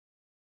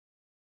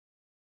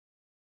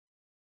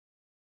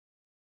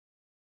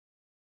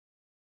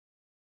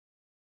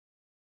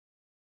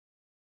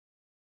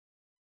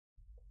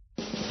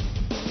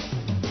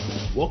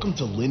Welcome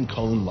to Lynn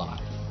Cullen Live,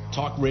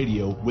 talk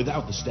radio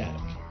without the static.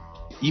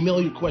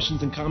 Email your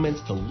questions and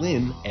comments to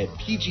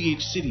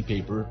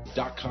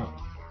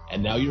lynn@pghcitypaper.com.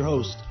 And now your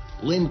host,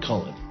 Lynn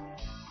Cullen.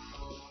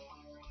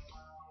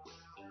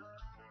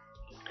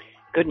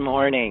 Good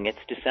morning. It's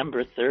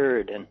December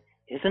 3rd, and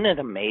isn't it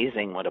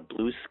amazing what a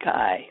blue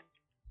sky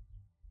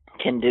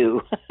can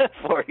do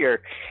for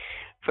your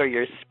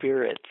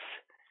spirits?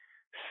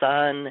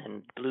 Sun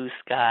and blue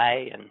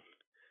sky and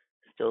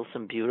still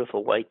some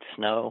beautiful white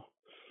snow.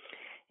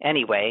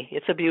 Anyway,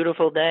 it's a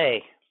beautiful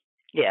day.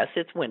 Yes,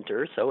 it's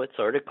winter, so it's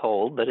sort of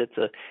cold, but it's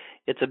a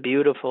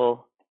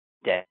beautiful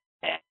day.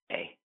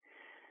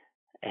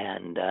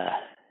 And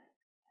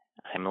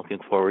I'm looking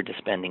forward to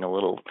spending a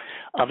little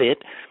of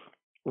it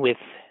with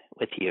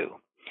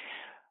you.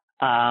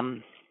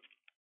 But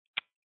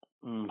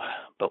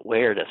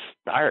where to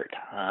start,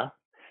 huh?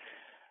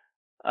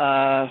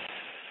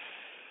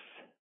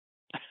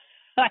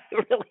 I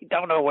really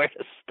don't know where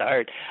to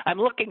start. I'm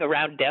looking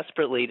around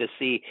desperately to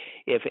see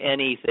if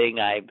anything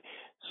I've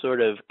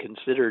sort of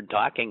considered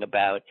talking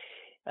about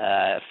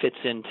fits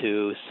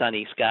into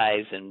sunny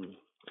skies and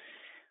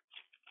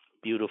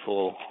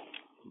beautiful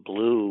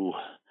blue.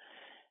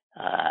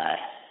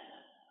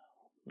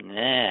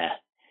 Isn't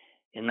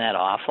that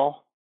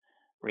awful?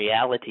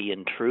 Reality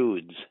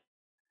intrudes.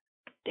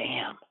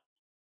 Damn.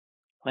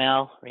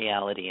 Well,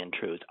 reality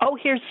intrudes. Oh,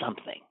 here's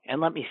something. And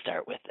let me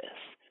start with this,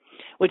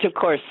 which of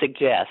course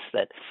suggests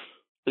that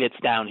it's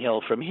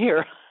downhill from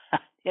here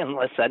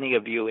unless any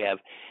of you have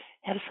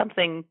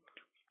something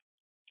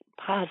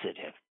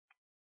positive.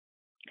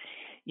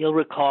 You'll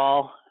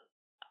recall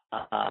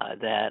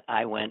that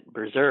I went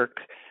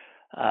berserk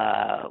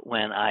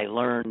when I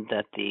learned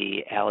that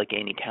the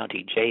Allegheny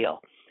County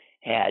Jail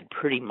had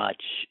pretty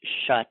much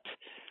shut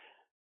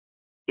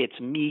its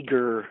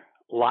meager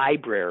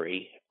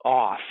library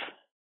off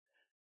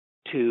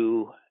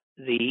to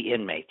the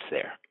inmates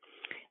there.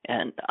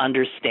 And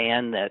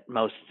understand that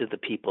most of the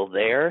people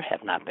there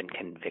have not been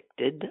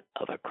convicted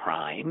of a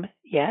crime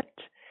yet.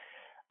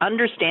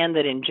 Understand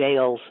that in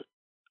jails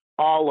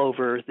all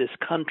over this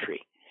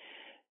country,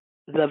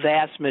 the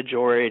vast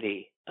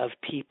majority of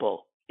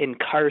people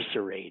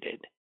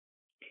incarcerated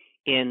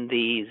in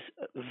these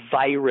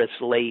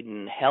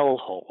virus-laden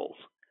hellholes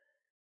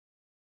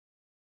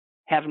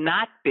have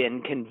not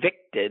been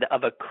convicted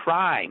of a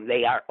crime.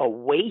 They are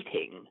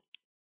awaiting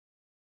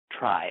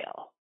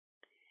trial.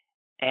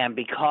 And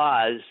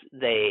because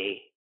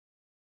they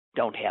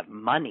don't have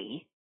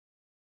money,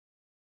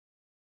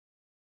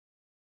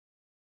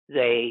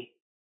 they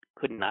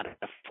could not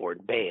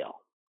afford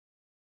bail.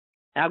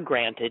 Now,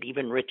 granted,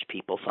 even rich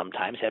people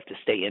sometimes have to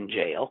stay in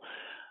jail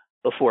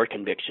before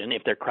conviction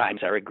if their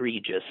crimes are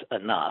egregious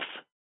enough.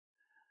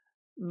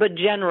 But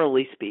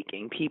generally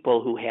speaking,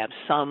 people who have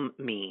some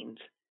means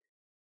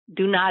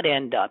do not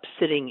end up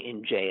sitting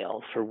in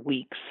jail for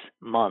weeks,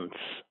 months,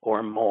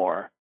 or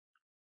more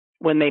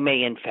when they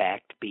may in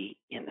fact be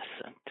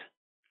innocent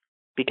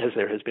because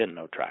there has been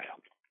no trial.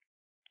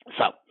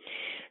 So,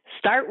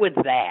 start with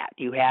that.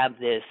 You have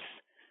this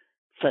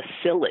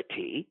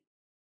facility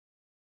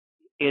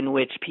in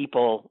which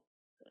people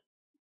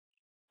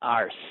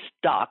are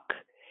stuck,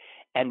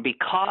 and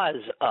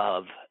because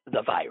of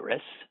the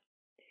virus,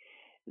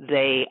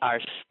 they are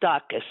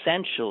stuck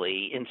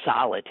essentially in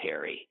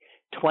solitary.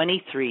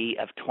 23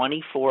 of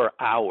 24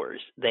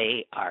 hours,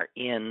 they are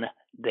in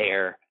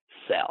their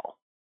cell.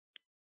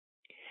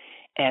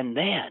 And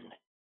then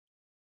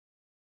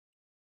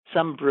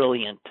some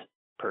brilliant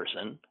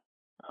person,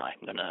 I'm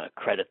going to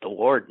credit the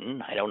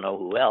warden, I don't know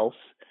who else,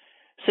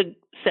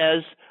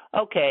 says,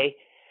 okay,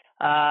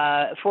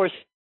 for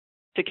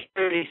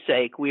security's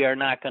sake, we are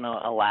not going to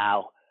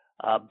allow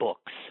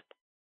books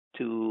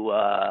to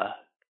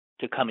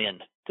come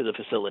in to the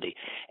facility.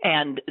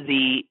 And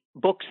the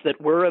books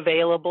that were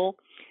available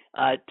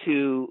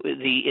to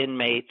the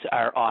inmates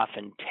are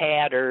often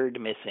tattered,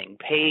 missing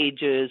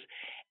pages,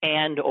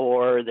 and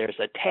or there's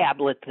a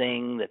tablet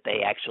thing that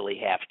they actually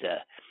have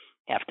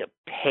to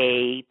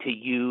pay to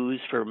use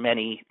for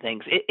many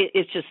things.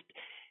 It's just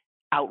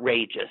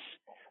outrageous.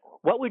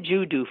 What would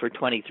you do for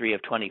 23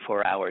 of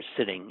 24 hours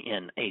sitting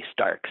in a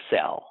stark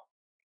cell?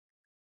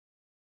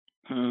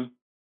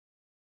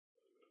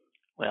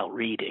 Well,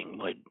 reading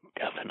would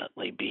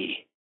definitely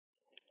be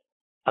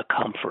a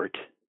comfort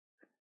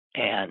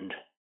and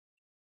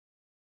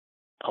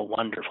a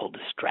wonderful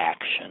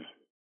distraction.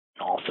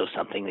 Also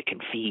something that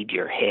can feed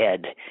your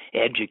head,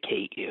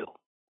 educate you.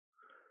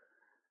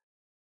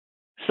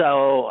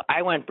 So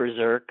I went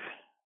berserk.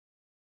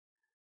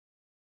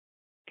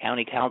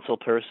 County council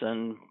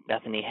person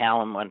Bethany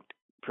Hallam went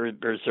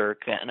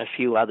berserk, and a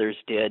few others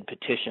did.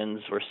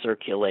 Petitions were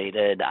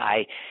circulated.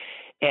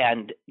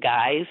 And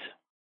guys,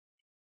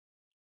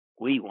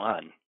 we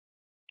won.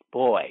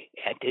 Boy,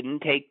 it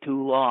didn't take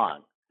too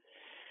long.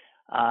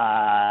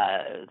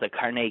 The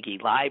Carnegie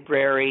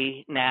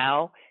Library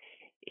now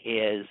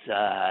is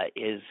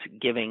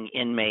giving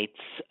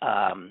inmates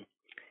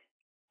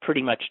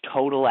pretty much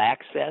total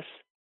access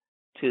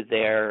to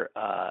their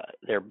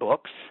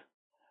books.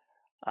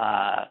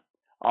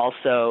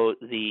 Also,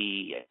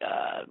 the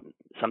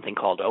something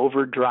called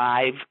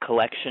Overdrive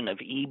collection of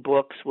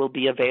ebooks will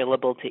be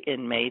available to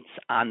inmates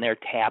on their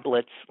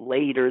tablets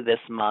later this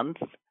month.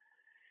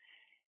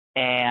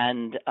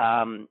 And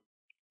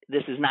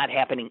this is not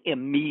happening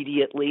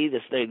immediately.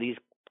 These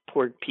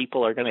poor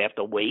people are going to have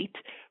to wait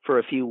for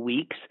a few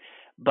weeks.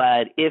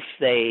 But if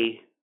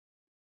they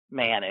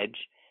manage,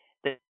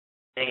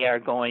 they are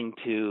going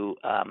to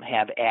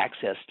have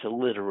access to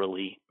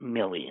literally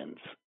millions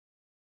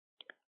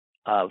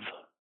of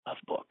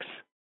books.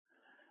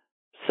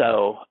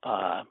 So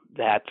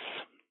that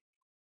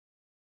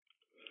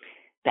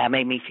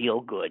made me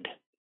feel good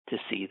to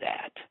see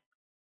that.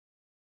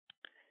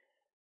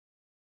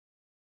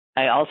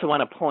 I also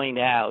want to point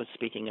out,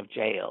 speaking of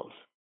jails,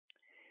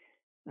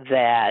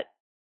 that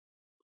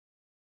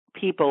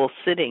people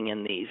sitting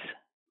in these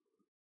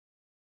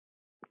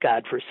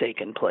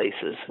godforsaken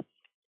places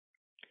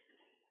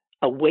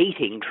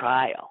awaiting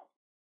trial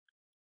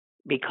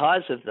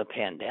because of the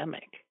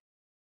pandemic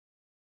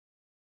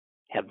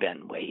have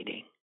been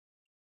waiting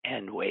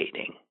and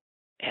waiting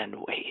and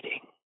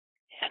waiting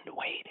and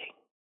waiting.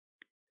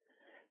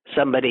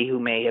 Somebody who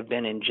may have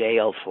been in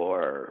jail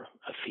for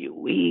a few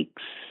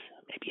weeks,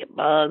 maybe a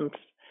month,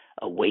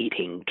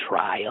 awaiting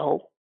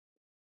trial,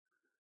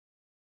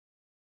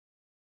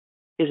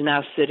 is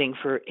now sitting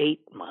for 8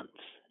 months,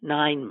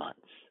 9 months,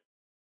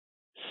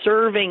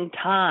 serving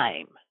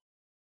time,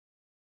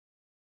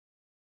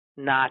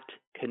 not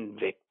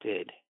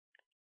convicted,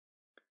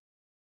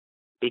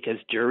 because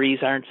juries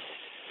aren't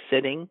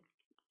sitting,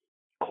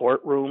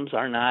 courtrooms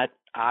are not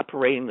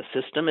operating, the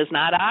system is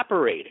not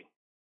operating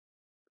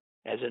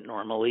as it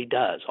normally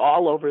does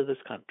all over this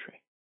country.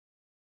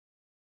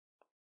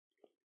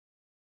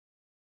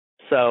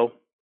 So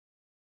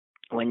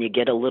when you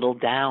get a little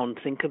down,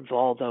 think of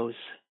all those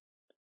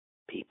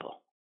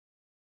people.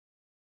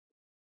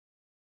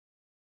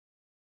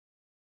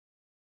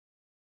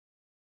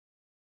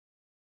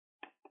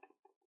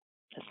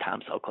 As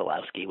Tom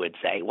Sokolowski would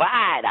say, what,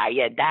 are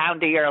you down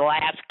to your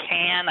last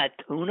can of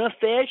tuna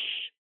fish?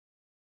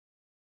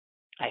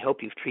 I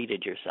hope you've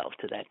treated yourself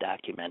to that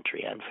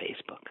documentary on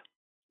Facebook.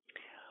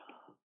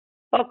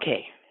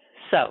 Okay,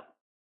 so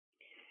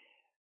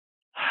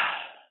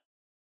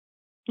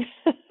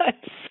I'm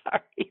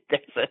sorry,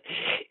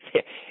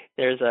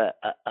 there's a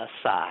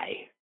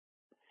sigh.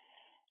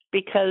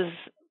 Because,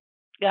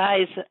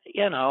 guys,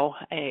 you know,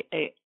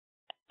 I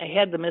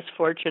had the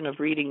misfortune of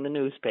reading the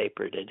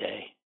newspaper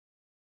today.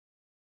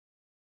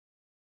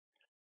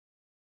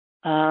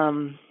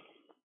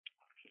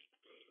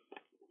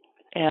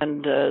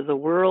 And the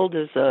world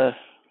is a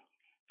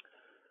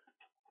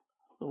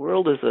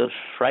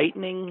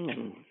frightening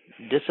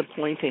and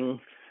disappointing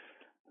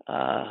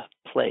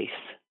place.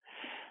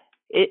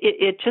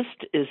 It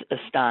just is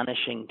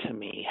astonishing to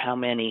me how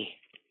many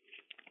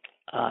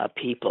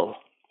people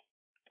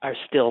are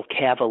still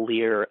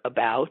cavalier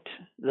about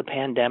the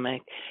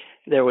pandemic.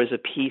 There was a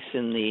piece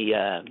in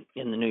the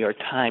New York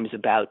Times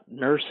about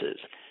nurses,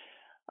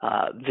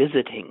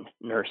 visiting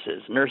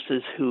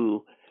nurses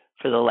who,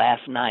 for the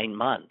last 9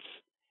 months,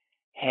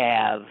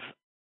 have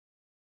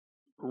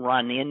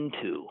run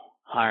into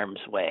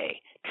harm's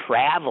way,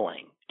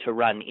 traveling to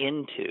run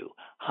into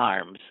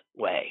harm's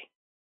way.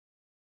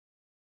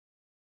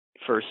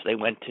 First, they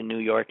went to New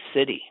York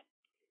City,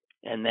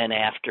 and then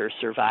after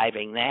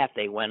surviving that,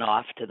 they went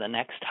off to the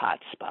next hot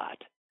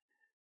spot.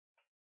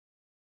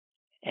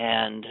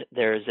 And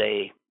there's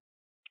a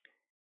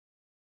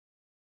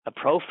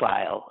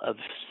profile of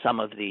some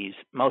of these,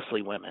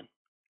 mostly women,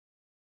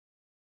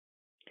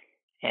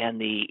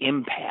 and the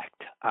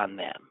impact on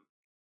them.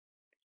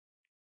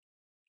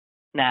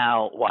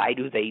 Now, why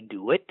do they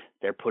do it?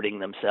 They're putting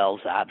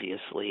themselves,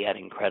 obviously, at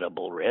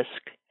incredible risk.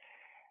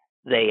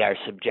 They are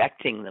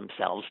subjecting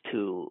themselves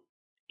to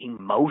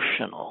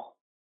emotional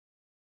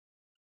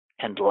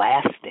and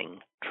lasting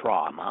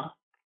trauma.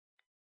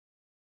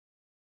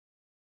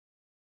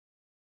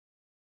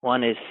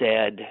 One has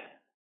said,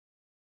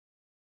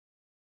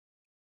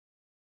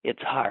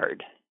 it's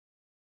hard.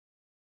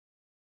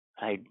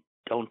 I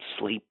don't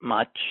sleep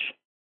much.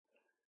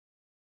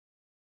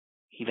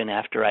 Even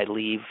after I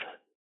leave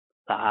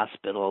the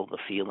hospital, the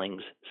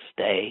feelings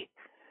stay.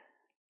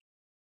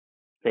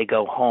 They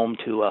go home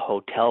to a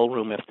hotel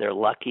room if they're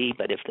lucky,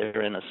 but if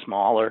they're in a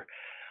smaller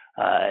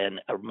and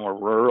a more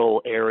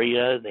rural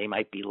area, they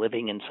might be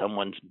living in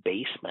someone's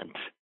basement.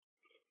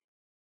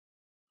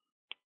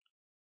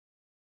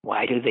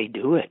 Why do they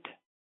do it?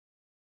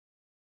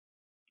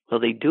 Well,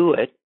 they do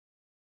it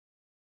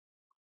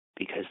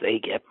because they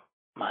get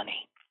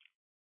money.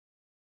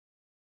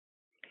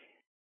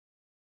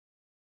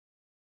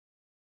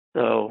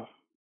 So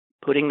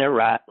putting their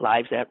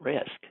lives at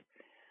risk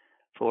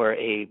for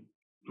a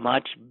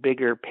much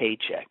bigger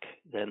paycheck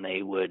than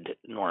they would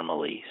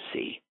normally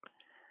see.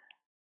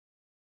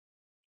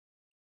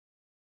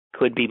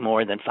 Could be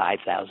more than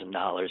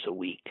 $5,000 a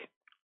week.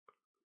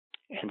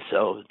 And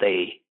so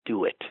they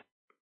do it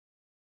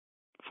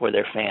for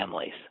their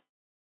families.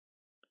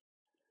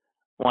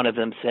 One of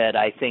them said,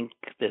 I think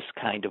this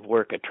kind of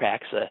work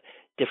attracts a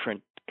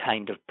different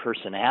kind of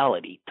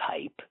personality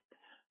type.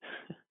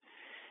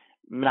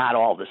 Not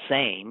all the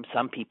same.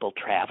 Some people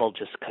travel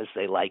just because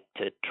they like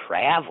to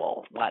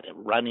travel,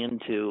 run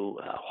into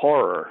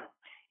horror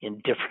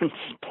in different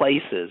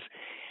places,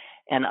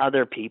 and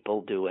other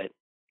people do it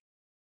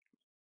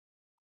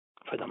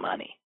for the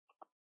money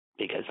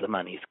because the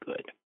money's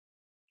good.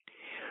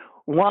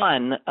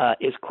 One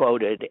is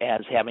quoted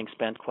as having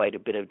spent quite a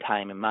bit of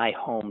time in my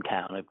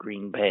hometown of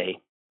Green Bay,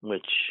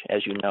 which,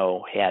 as you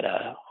know, had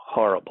a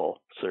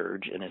horrible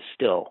surge and is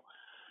still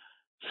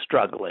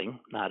struggling,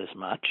 not as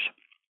much.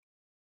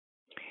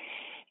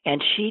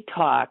 And she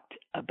talked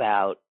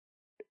about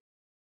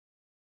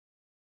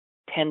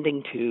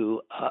tending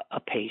to a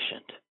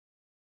patient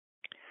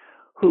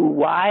who,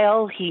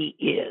 while he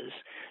is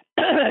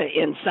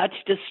in such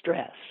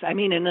distress, I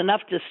mean, in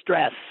enough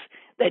distress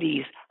that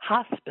he's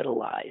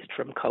hospitalized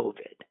from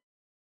COVID,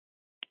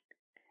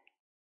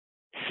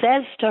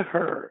 says to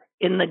her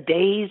in the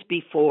days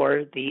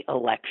before the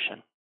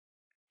election,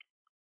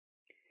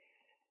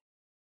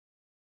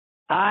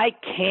 "I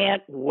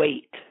can't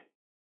wait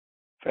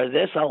for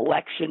this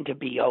election to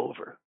be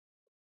over,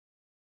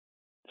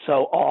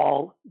 so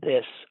all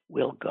this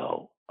will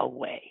go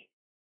away."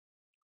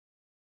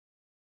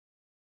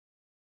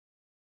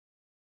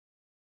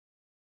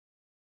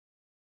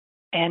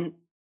 And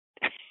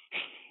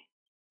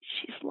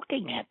she's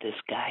looking at this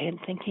guy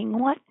and thinking,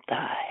 what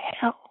the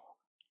hell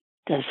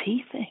does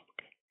he think?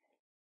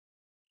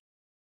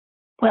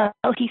 Well,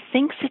 he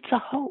thinks it's a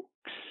hoax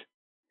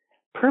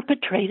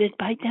perpetrated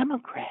by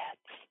Democrats.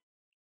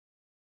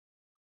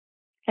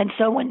 And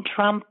so when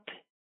Trump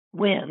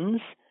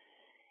wins,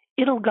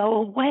 it'll go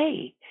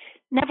away.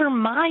 Never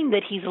mind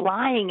that he's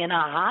lying in a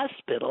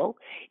hospital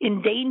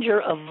in danger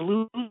of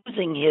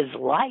losing his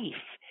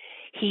life.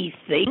 He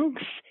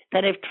thinks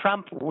that if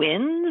Trump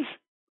wins,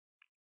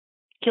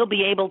 he'll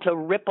be able to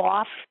rip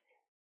off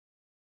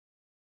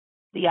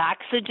the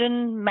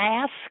oxygen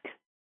mask,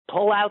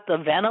 pull out the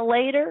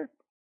ventilator,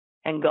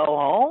 and go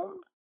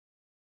home.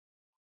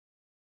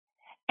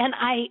 And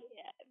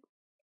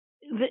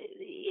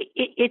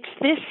it's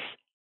this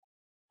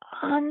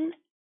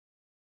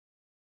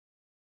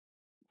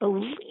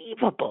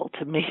unbelievable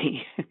to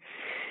me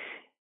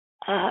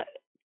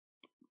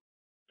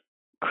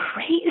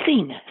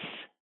craziness.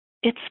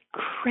 It's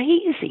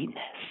craziness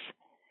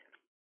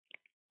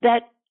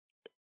that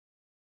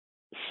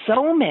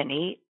so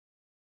many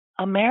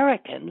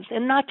Americans,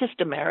 and not just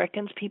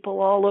Americans,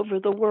 people all over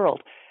the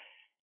world,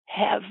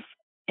 have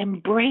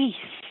embraced.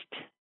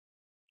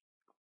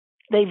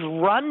 They've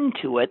run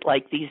to it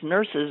like these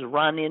nurses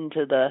run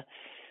into the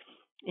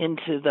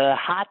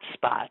hot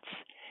spots.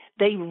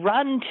 They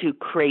run to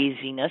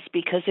craziness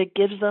because it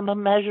gives them a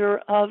measure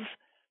of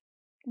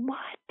what?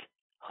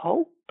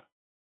 Hope.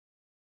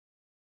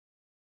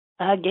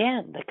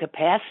 Again, the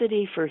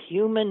capacity for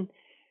human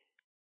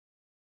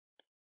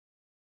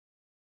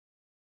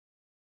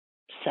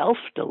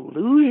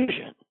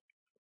self-delusion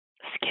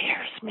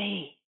scares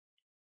me.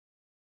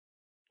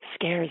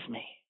 Scares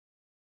me.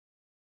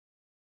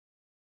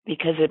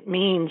 Because it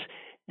means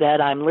that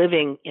I'm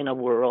living in a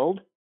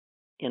world,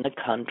 in a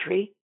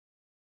country,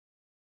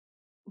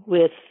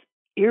 with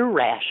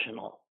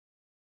irrational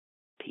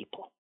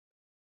people.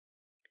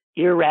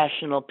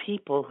 Irrational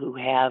people who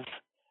have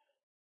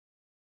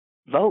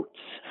votes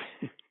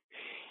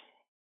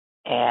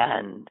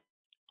and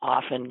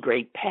often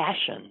great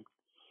passion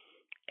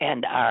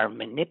and are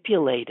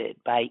manipulated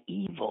by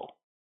evil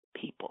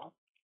people.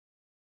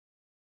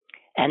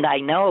 And I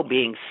know,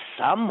 being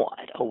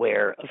somewhat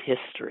aware of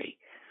history,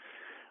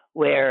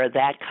 where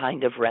that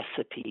kind of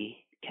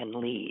recipe can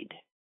lead.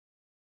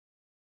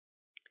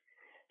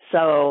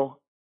 So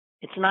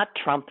it's not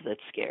Trump that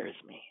scares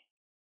me.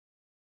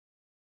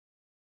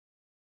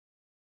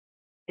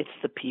 It's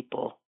the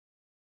people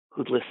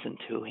who listen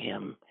to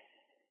him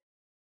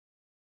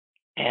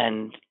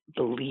and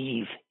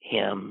believe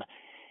him,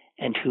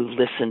 and who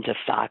listen to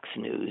Fox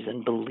News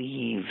and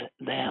believe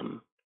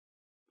them,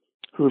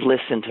 who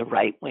listen to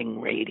right-wing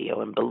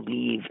radio and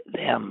believe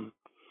them,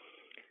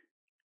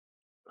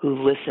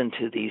 who listen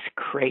to these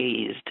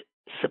crazed,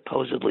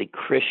 supposedly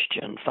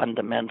Christian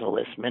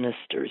fundamentalist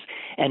ministers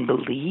and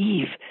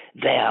believe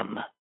them.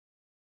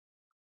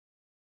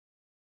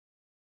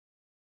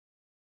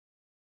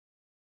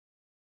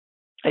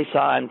 I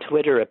saw on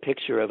Twitter a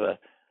picture of a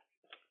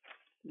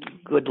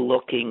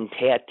good-looking,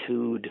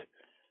 tattooed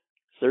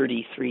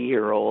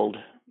 33-year-old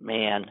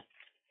man.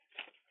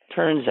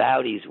 Turns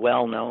out he's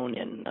well known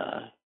in,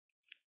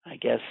 I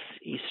guess,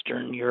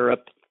 Eastern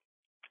Europe,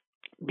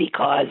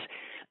 because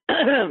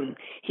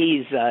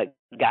he's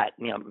got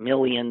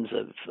millions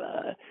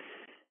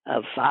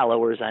of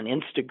followers on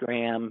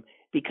Instagram,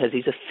 because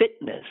he's a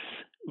fitness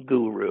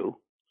guru.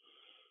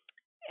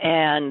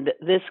 And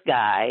this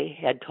guy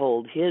had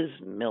told his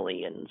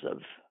millions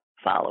of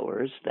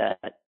followers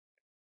that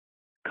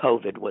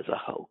COVID was a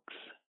hoax.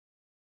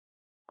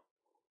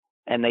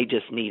 And they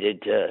just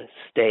needed to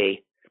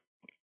stay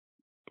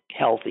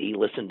healthy,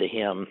 listen to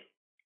him,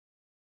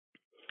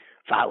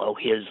 follow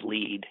his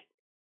lead.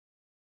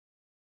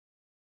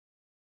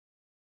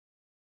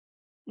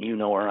 You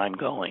know where I'm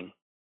going.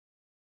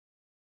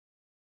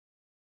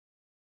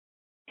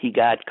 He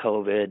got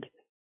COVID.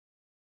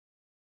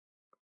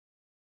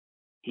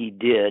 He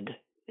did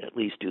at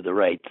least do the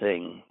right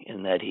thing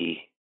in that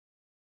he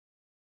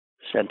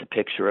sent a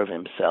picture of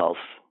himself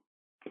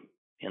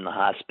in the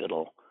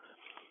hospital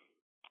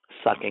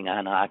sucking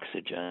on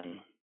oxygen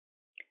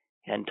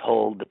and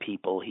told the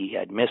people he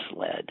had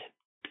misled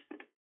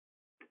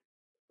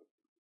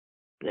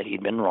that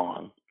he'd been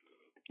wrong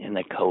and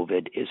that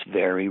COVID is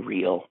very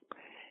real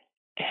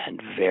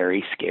and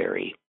very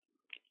scary.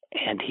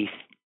 And he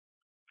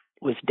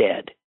was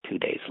dead 2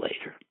 days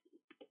later.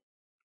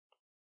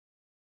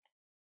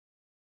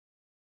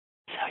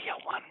 So you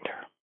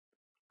wonder.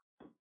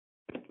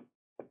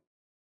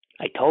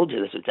 I told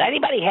you this. Does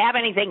anybody have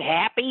anything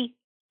happy?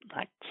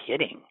 Not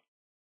kidding.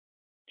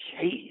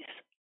 Jeez.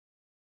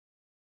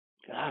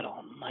 God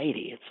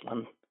almighty.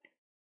 It's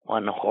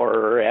one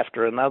horror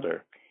after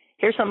another.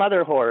 Here's some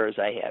other horrors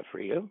I have for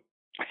you.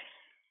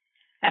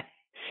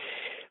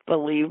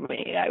 Believe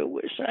me, I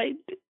wish I'd,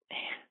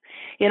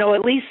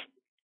 at least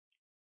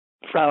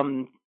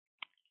from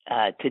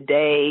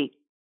today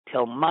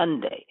till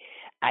Monday,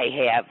 I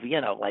have,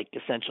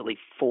 essentially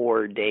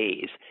 4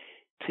 days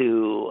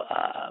to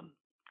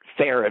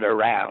ferret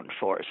around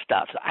for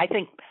stuff. So I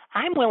think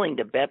I'm willing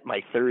to bet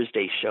my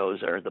Thursday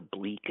shows are the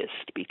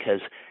bleakest because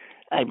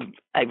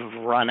I've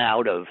run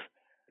out of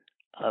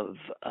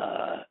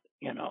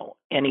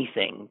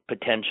anything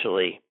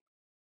potentially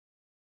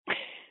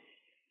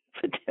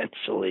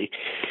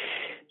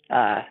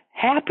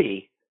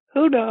happy.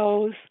 Who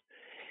knows?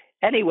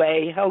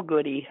 Anyway, oh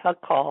goody, a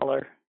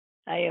caller.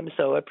 I am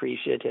so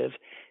appreciative.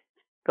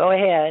 Go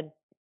ahead.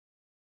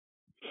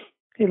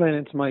 Hey, Lynn,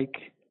 it's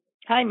Mike.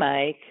 Hi,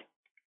 Mike.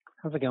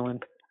 How's it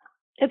going?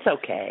 It's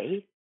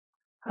okay.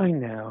 I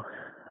know.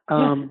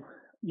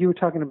 You were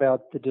talking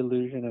about the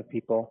delusion of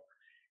people.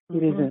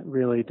 It isn't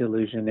really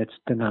delusion, it's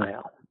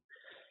denial.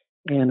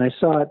 And I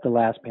saw it the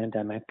last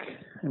pandemic.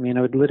 I mean,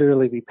 I would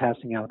literally be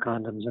passing out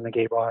condoms in the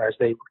gay bars.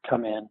 They would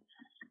come in,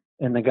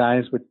 and the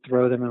guys would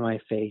throw them in my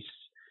face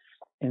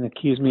and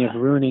accuse me of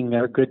ruining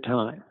their good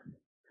time.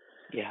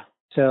 Yeah.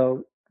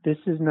 So this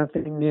is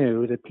nothing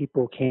new that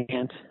people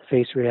can't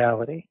face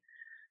reality.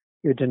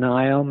 Your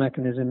denial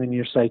mechanism in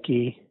your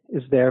psyche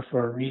is there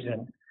for a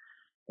reason.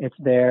 It's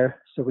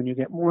there so when you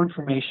get more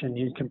information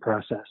you can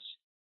process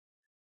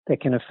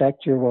that can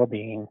affect your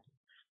well-being,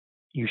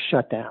 you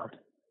shut down.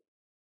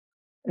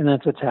 And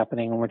that's what's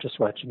happening, and we're just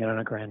watching it on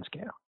a grand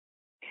scale.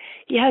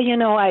 Yeah,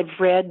 I've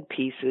read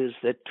pieces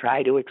that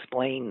try to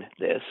explain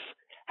this,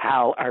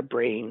 how our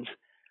brains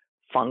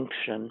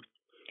function,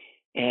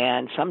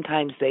 and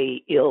sometimes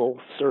they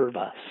ill serve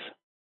us.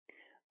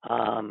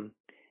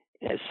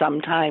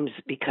 Sometimes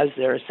because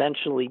they're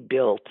essentially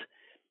built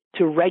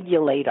to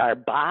regulate our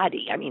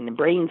body. I mean, the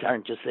brains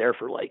aren't just there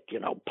for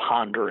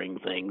pondering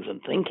things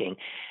and thinking.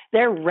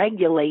 They're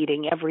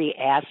regulating every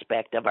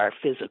aspect of our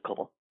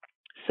physical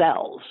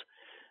cells,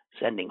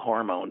 sending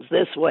hormones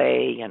this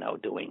way,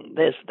 doing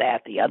this,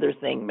 that, the other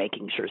thing,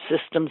 making sure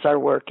systems are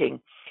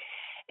working.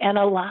 And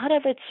a lot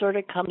of it sort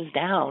of comes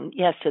down,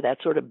 yes, to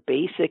that sort of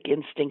basic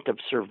instinct of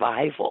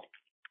survival.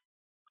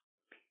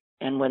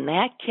 And when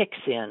that kicks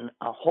in,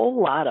 a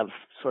whole lot of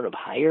sort of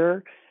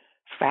higher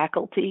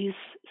faculties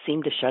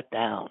seem to shut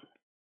down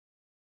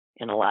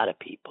in a lot of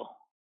people.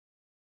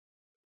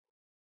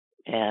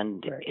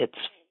 And Right. It's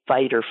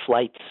fight or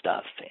flight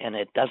stuff, and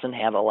it doesn't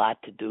have a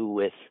lot to do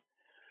with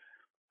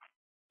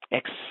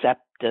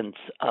acceptance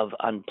of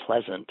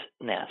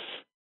unpleasantness.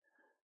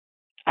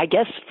 I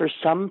guess for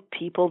some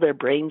people, their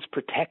brains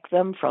protect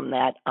them from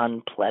that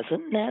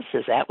unpleasantness.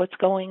 Is that what's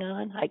going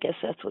on? I guess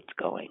that's what's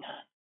going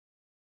on.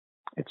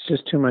 It's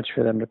just too much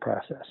for them to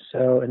process.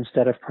 So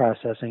instead of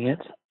processing it,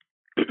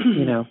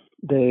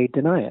 they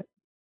deny it.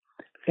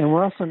 And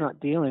we're also not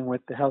dealing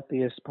with the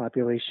healthiest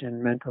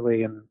population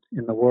mentally in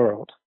the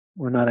world.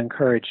 We're not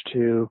encouraged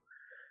to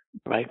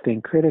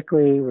think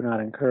critically. We're not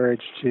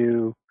encouraged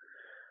to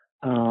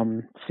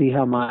see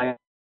how my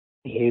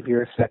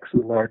behavior affects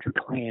the larger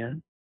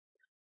plan.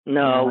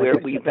 No,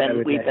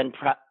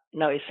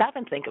 stop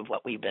and think of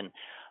what we've been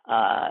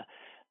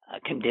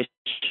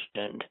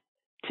conditioned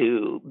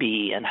to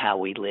be and how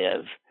we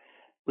live.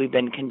 We've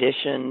been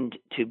conditioned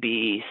to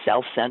be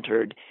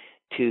self-centered,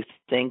 to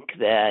think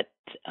that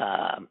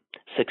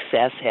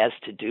success has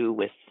to do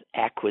with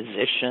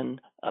acquisition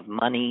of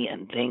money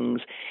and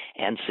things,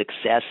 and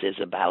success is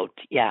about,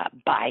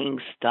 buying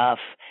stuff.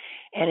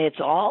 And it's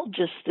all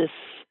just this,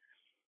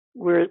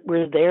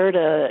 we're there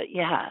to,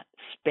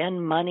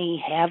 spend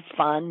money, have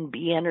fun,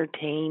 be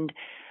entertained,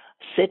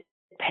 sit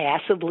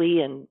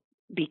passively and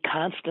be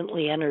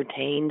constantly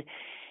entertained.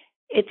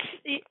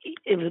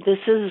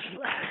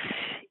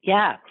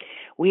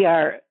 We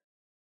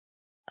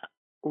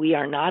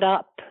are not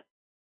up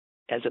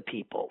as a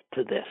people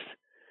to this.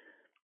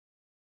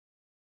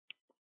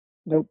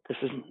 Nope.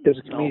 There's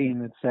a comedian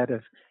that said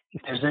if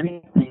there's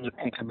anything you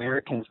think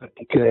Americans would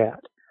be good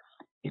at,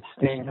 it's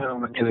staying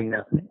home and doing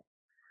nothing.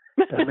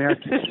 The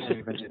Americans can't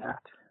even do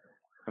that.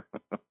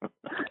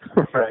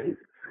 Right.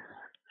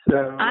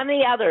 So, on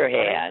the other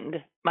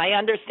hand, my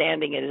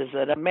understanding is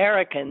that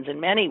Americans in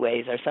many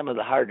ways are some of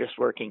the hardest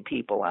working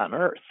people on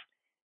earth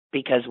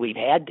because we've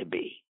had to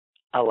be,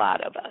 a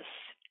lot of us.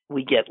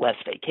 We get less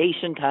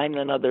vacation time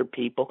than other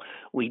people.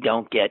 We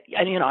don't get,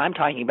 and I'm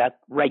talking about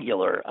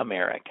regular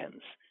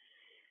Americans.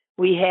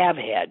 We have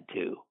had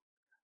to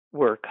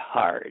work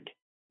hard,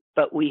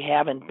 but we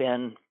haven't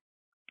been,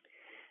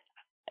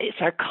 it's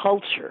our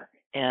culture.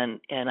 And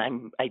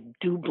I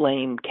do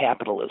blame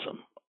capitalism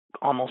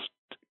almost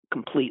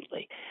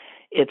completely.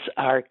 It's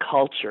our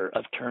culture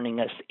of turning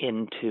us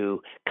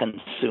into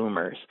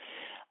consumers,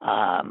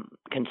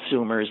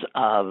 consumers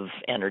of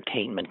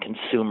entertainment,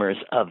 consumers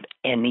of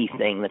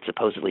anything that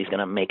supposedly is going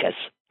to make us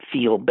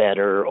feel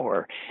better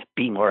or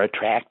be more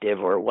attractive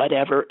or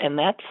whatever. And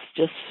that's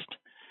just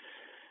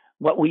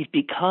what we've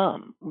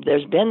become.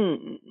 There's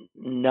been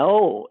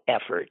no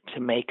effort to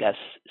make us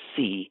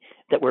see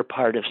that we're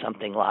part of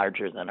something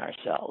larger than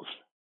ourselves.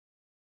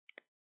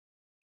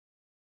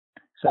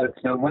 So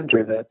it's no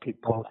wonder that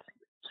people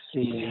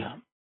see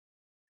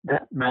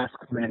that mask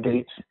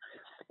mandates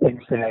and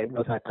say,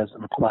 well, that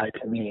doesn't apply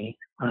to me.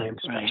 I'm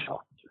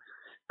special.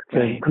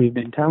 Because we've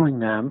been telling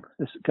them,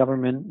 this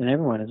government and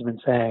everyone has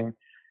been saying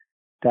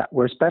that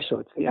we're special.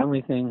 It's the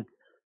only thing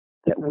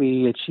that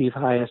we achieve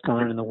highest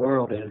on in the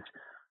world is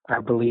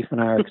our belief in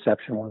our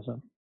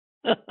exceptionalism.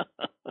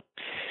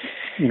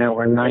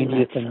 We're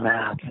 90th in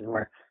math and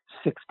we're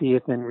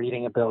 60th in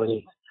reading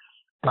ability,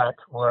 but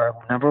we're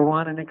number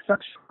one in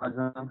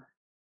exceptionalism.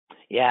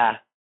 Yeah.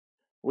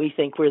 We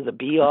think we're the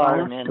be-all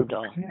and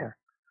end-all.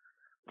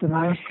 The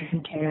virus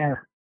doesn't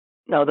care.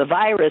 No, the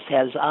virus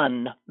has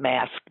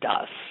unmasked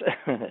us.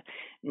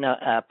 No,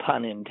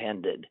 pun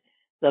intended.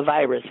 The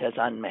virus has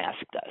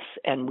unmasked us,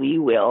 and we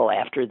will,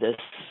 after this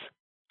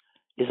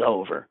is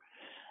over,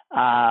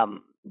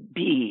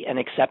 be an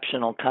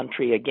exceptional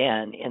country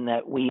again in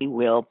that we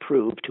will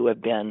prove to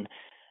have been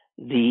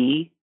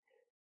the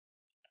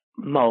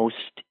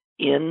most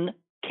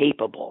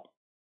incapable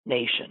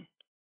nation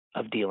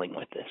of dealing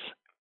with this.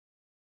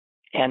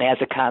 And as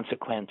a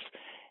consequence,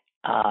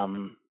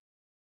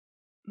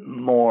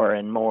 more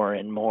and more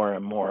and more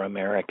and more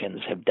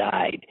Americans have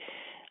died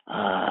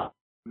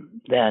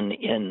than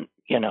in,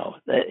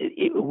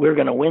 we're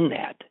going to win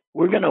that.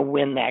 We're going to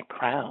win that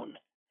crown.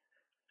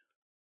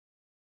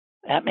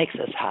 That makes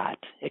us hot,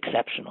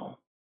 exceptional,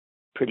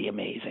 pretty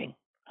amazing.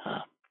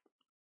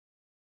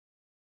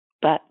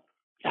 But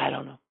I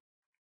don't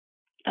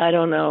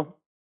know.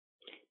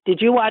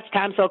 Did you watch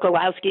Tom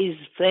Sokolowski's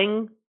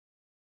thing?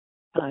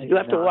 You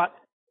have to watch.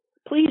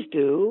 Please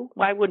do.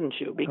 Why wouldn't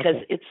you? Because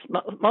it's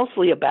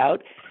mostly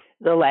about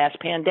the last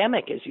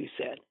pandemic, as you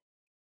said.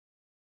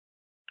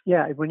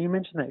 Yeah, when you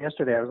mentioned that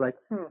yesterday, I was like,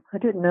 I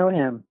didn't know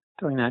him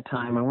during that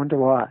time. I wonder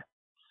why.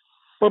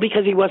 Well,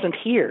 because he wasn't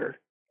here.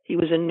 He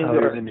was in New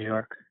York. He was in New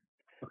York.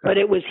 Okay. But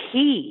it was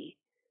he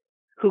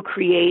who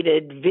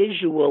created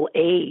visual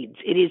aids.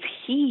 It is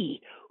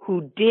he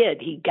who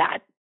did. He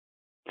got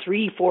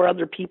 3-4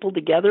 other people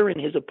together in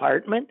his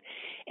apartment,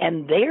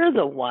 and they're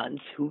the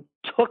ones who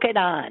took it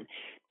on,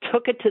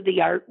 took it to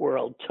the art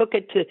world, took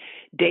it to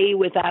Day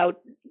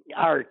Without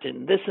Art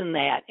and this and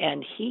that.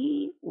 And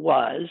he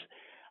was,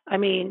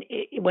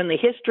 when the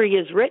history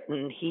is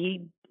written,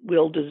 he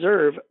will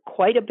deserve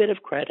quite a bit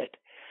of credit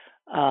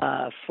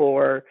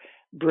for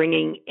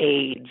bringing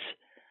AIDS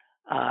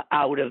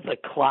out of the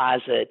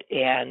closet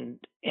and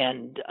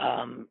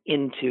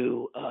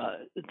into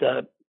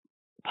the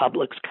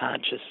public's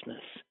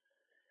consciousness.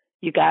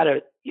 You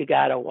gotta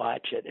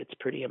watch it. It's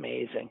pretty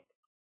amazing.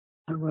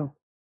 I will.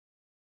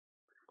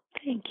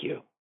 Thank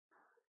you.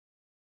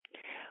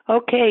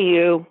 Okay,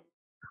 you.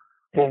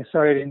 Hey,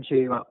 sorry I didn't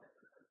cheer you up.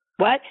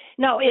 What?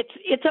 No,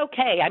 it's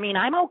okay.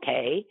 I'm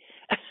okay.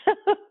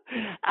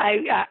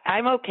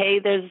 I'm okay.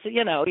 There's,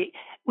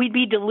 we'd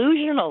be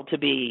delusional to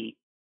be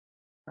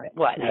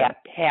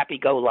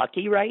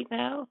happy-go-lucky right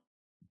now.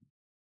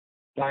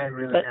 I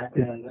really had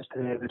been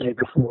yesterday, the day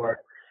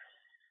before.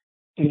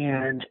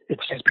 And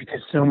it's just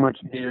because so much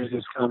news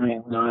is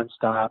coming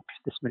nonstop.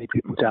 This many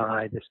people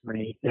died, this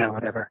many,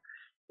 whatever.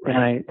 And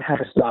I had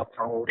to stop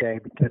for a whole day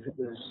because it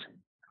was,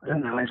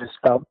 I just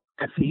felt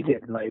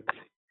defeated. Like,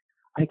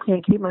 I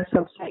can't keep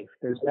myself safe.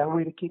 There's no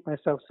way to keep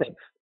myself safe.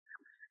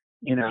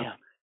 Yeah.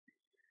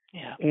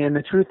 And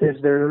the truth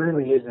is, there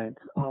really isn't.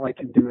 All I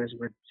can do is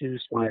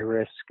reduce my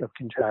risk of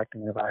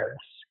contracting the virus.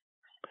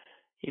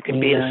 You can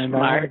be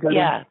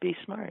be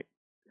smart.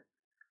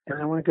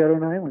 And I want to go to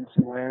an island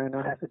somewhere and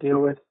not have to deal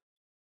with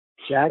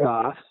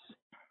jagoffs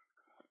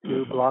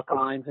who block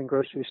lines in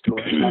grocery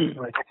stores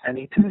like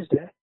any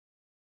Tuesday.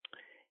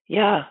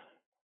 Yeah.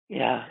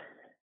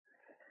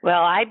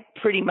 Well, I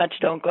pretty much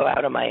don't go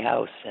out of my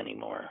house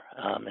anymore.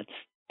 It's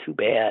too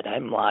bad.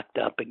 I'm locked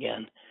up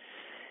again,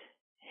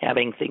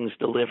 having things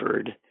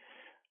delivered.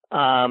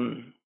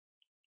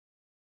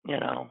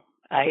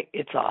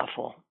 It's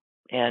awful.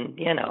 And,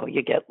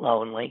 you get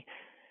lonely.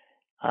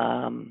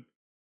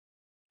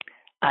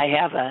 I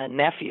have a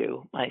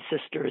nephew, my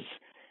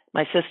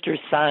sister's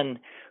son,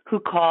 who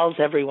calls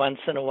every once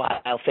in a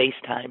while,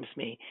 FaceTimes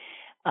me.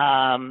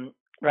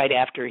 right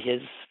after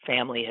his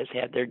family has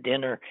had their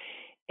dinner,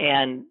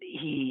 and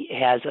he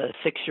has a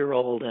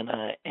 6-year-old and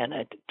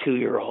a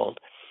 2-year-old,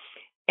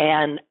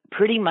 and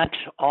pretty much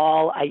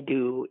all I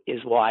do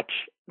is watch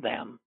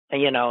them.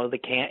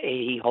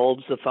 He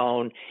holds the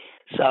phone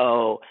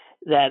so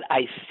that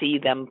I see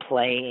them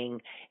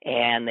playing,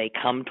 and they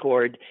come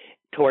toward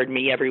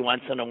me every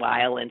once in a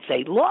while and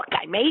say, "Look,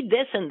 I made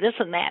this and this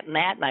and that and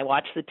that." And I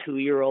watch the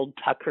 2-year-old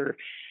tuck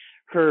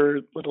her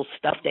little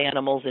stuffed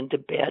animals into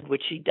bed,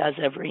 which she does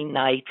every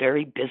night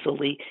very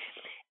busily.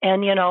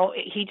 And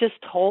he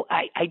just told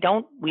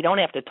we don't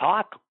have to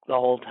talk the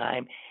whole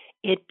time.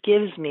 It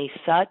gives me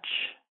such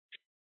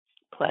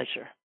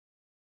pleasure.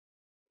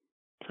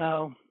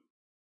 So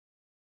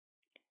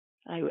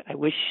I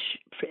wish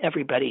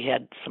everybody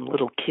had some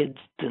little kids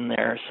in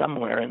there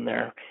somewhere in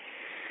their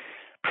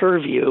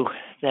purview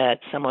that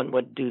someone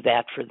would do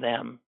that for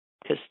them,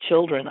 because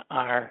children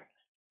are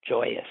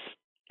joyous,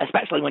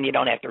 especially when you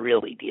don't have to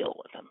really deal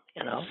with them,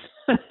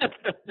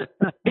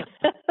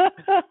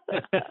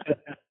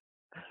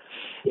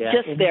 Yeah,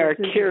 just their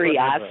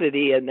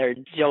curiosity and their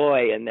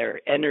joy and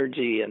their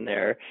energy and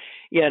their,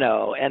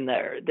 and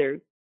their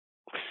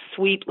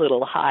sweet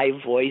little high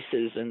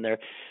voices and the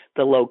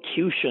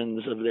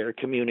locutions of their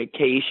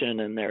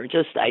communication, and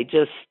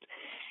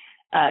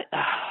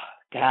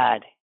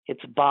God,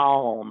 it's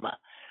balm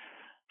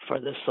for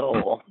the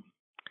soul.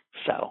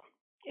 So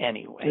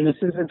anyway. And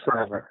this isn't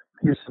forever.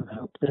 Here's some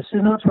hope. This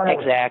is not forever.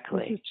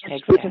 Exactly. This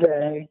is just for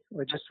today,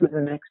 or just for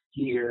the next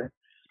year.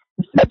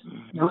 This is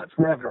not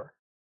forever.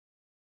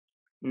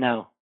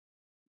 No.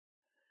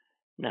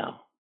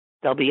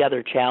 There'll be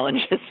other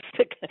challenges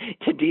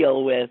to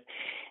deal with.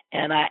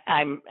 And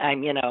I'm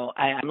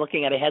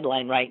looking at a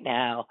headline right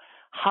now.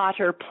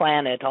 Hotter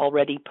planet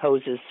already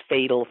poses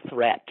fatal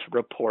threat.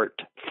 Report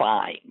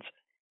finds.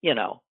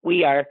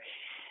 We are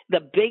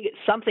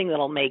something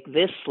that'll make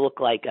this look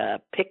like a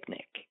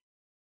picnic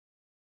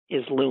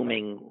is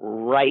looming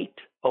right.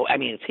 Oh, I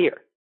mean, it's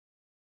here.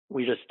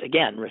 We're just,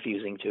 again,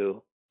 refusing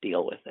to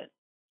deal with it.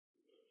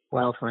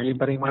 Well, for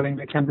anybody wanting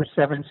to come to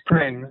Seven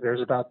Springs,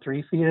 there's about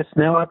 3 feet of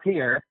snow up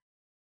here.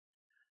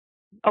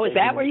 Oh, is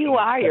that where you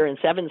are? You're in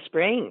Seven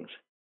Springs.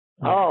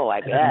 Yeah. Oh,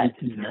 I bet.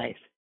 Nice.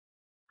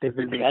 They've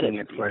been making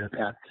it for the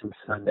past since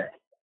Sunday.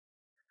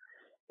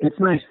 It's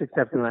nice,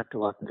 except when I have to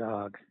walk the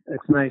dog.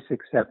 It's nice,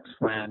 except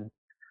when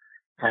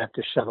I have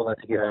to shovel it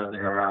to get out of the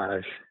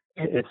garage.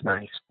 It's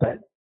nice, but...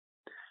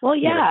 Well,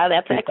 yeah,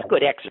 that's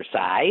good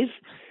exercise.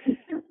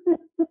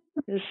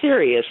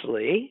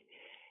 Seriously.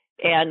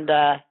 And,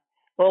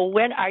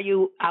 when are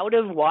you out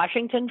of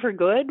Washington for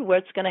good?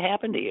 What's going to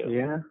happen to you?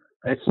 Yeah,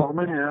 I sold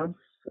my house.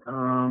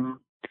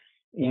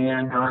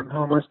 And I'm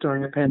homeless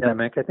during the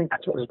pandemic. I think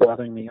that's what was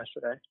bothering me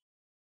yesterday.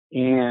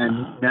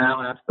 And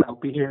now I'll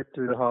be here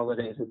through the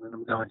holidays, and then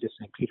I'm going to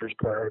St.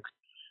 Petersburg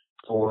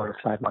for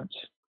 5 months.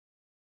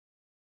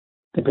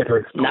 I think I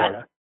heard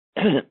Florida.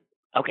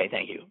 Okay,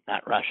 thank you.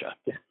 Not Russia.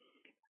 Yeah.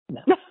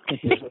 No,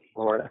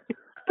 Florida.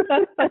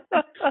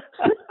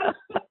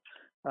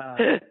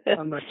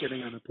 I'm not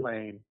getting on a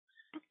plane.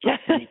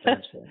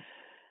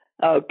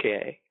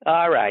 Okay.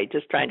 All right.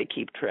 Just trying to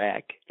keep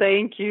track.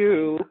 Thank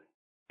you.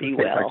 Be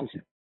well.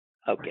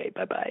 Okay.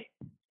 Bye-bye.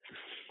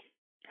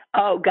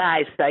 Oh,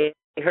 guys, I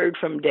heard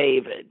from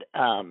David.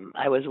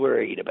 I was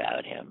worried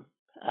about him.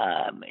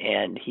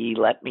 And he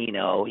let me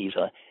know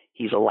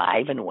he's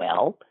alive and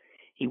well.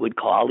 He would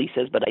call, he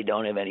says, but I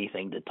don't have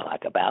anything to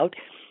talk about.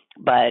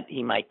 But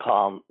he might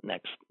call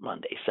next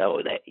Monday.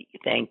 So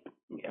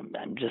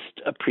I'm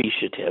just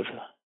appreciative.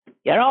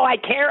 I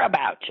care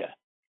about you.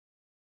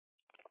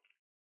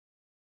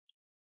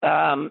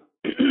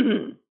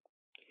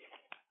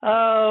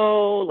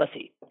 Let's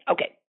see.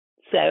 Okay.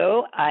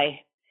 So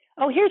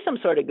here's some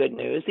sort of good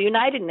news. The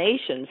United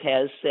Nations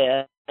has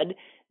said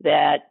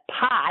that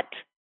pot,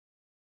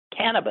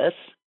 cannabis,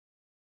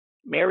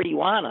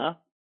 marijuana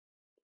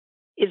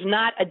is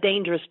not a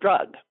dangerous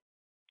drug.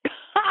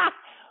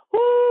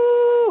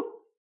 Woo!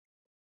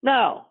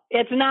 No,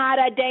 it's not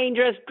a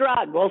dangerous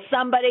drug. Will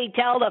somebody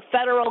tell the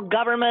federal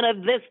government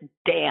of this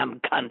damn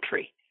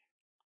country?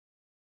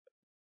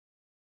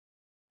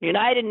 The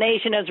United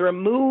Nations has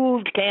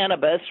removed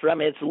cannabis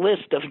from its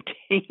list of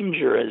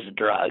dangerous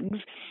drugs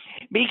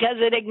because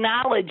it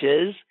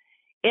acknowledges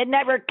it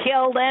never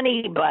killed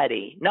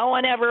anybody. No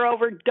one ever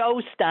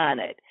overdosed on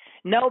it.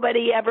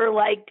 Nobody ever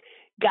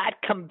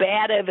got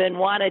combative and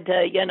wanted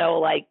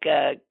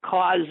to,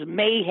 cause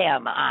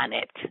mayhem on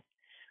it.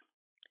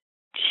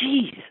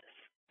 Jesus,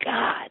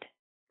 God.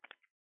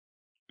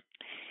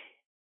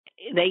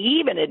 They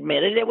even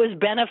admitted it was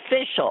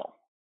beneficial.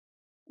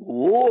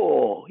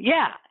 Whoa,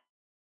 yeah.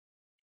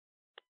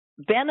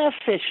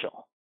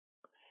 Beneficial.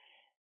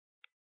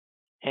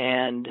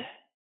 And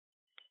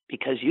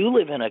because you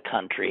live in a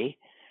country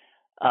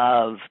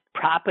of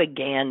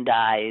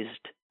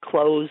propagandized,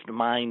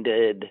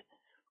 closed-minded,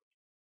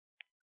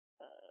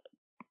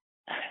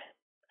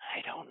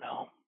 I don't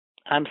know.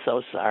 I'm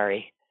so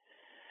sorry.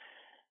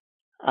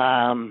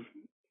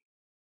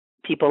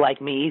 People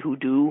like me who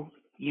do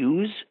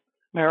use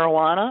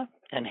marijuana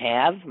and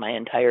have my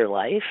entire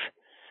life,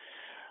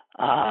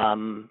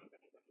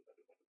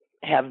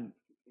 have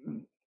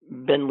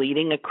been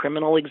leading a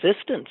criminal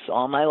existence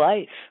all my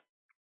life.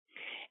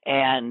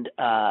 And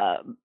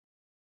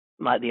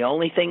the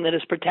only thing that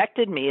has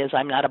protected me is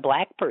I'm not a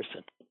black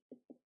person,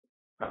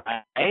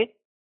 right?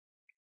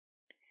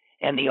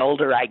 And the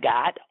older I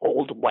got,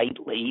 old white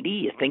lady,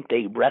 you think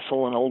they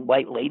wrestle an old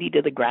white lady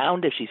to the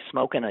ground if she's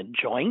smoking a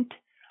joint?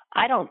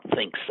 I don't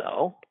think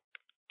so.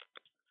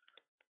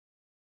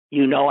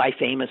 You know, I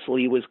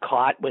famously was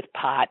caught with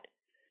pot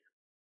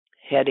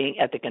heading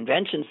at the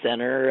convention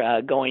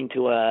center going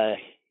to a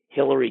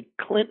Hillary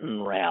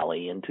Clinton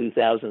rally in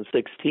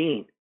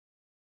 2016.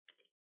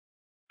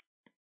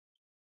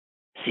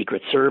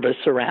 Secret Service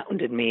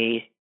surrounded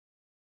me.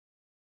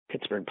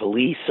 Pittsburgh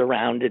police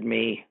surrounded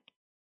me.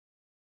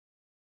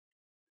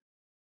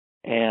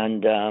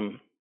 And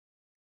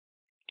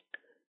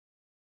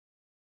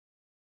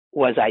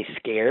was I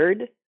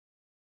scared?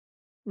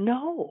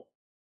 No.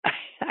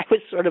 I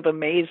was sort of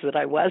amazed that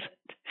I wasn't.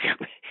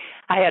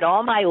 I had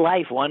all my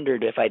life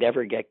wondered if I'd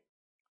ever get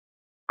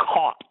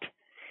caught.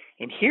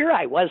 And here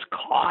I was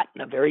caught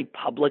in a very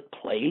public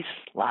place,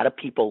 a lot of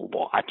people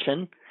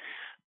watching,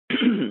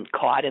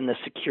 caught in the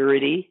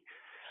security.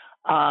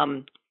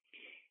 And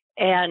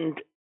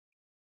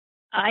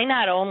I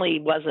not only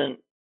wasn't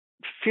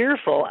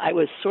fearful, I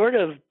was sort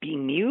of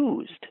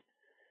bemused.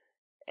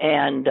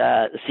 And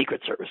the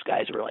Secret Service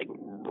guys were like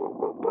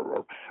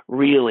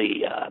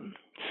really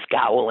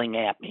scowling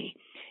at me.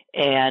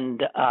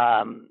 And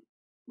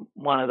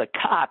one of the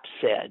cops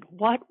said,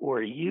 "What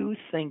were you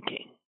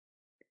thinking?"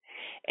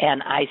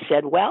 And I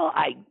said, "Well,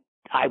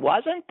 I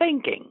wasn't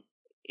thinking.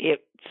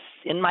 It's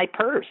in my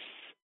purse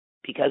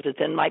because it's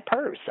in my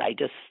purse. I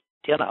just,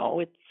 it's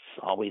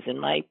always in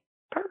my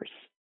purse."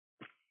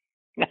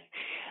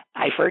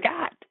 I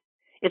forgot.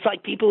 It's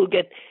like people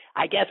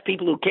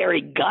who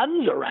carry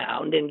guns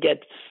around and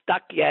get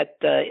stuck at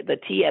the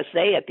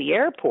TSA at the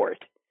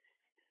airport.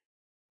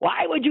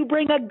 Why would you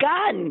bring a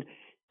gun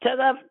to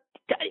the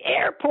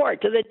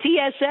airport, to the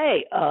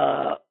TSA?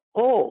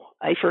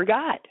 I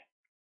forgot.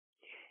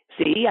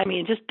 See, I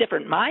mean, just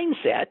different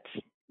mindsets.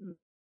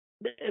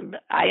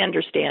 I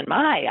understand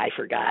I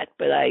forgot,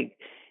 but I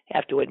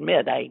have to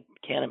admit, I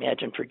can't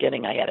imagine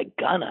forgetting I had a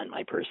gun on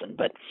my person.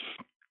 But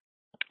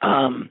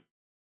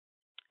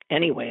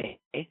anyway,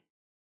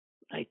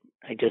 I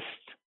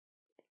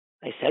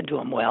said to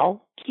him,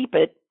 "Well, keep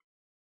it,"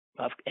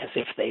 as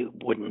if they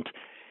wouldn't.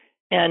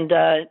 And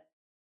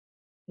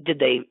did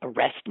they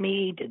arrest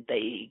me? Did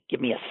they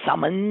give me a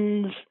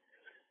summons?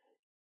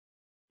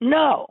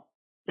 No.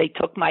 They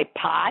took my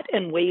pot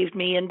and waved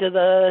me into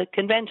the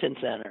convention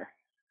center.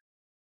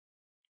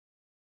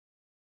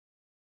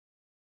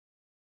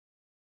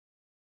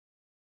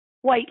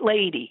 White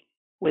lady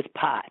with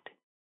pot.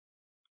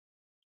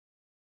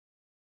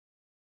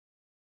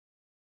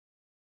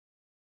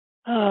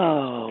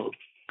 Oh,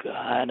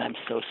 God, I'm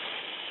so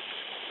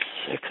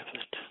sick of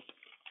it.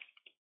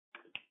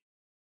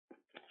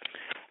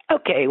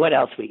 Okay, what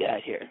else we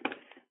got here?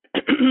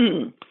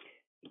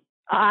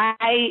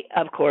 I,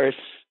 of course,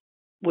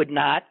 would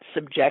not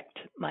subject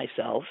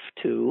myself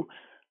to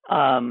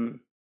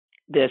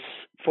this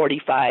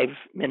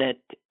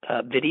 45-minute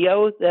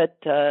video that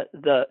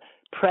the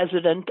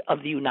President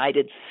of the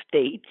United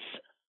States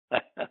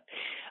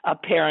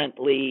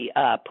apparently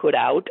put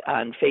out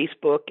on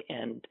Facebook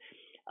and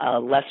a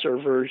lesser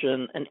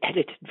version, an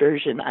edited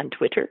version on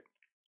Twitter.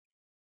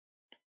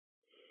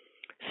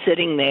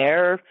 Sitting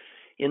there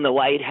in the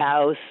White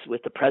House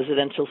with the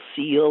presidential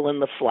seal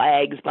and the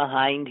flags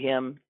behind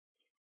him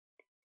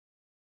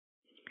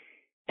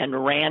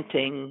and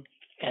ranting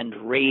and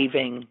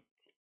raving.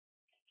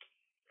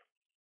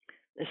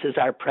 This is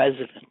our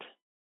president.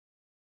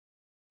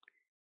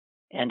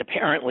 And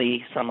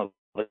apparently some of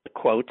the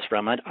quotes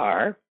from it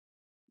are,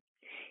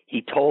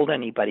 he told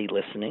anybody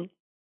listening,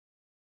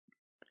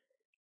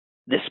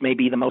 "This may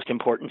be the most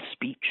important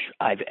speech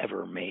I've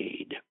ever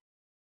made."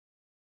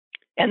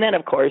 And then,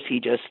 of course, he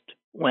just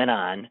went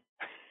on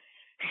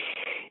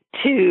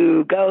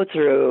to go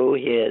through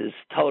his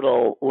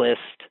total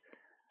list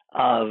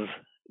of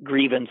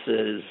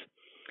grievances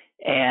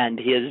and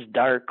his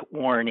dark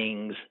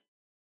warnings.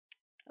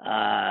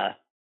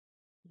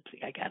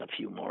 I got a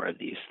few more of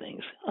these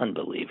things.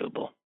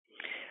 Unbelievable.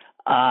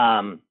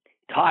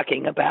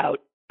 Talking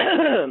about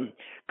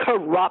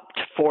corrupt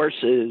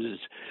forces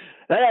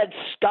that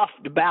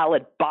stuffed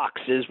ballot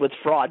boxes with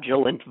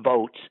fraudulent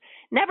votes.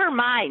 Never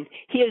mind,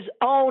 his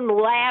own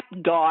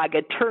lapdog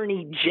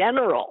attorney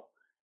general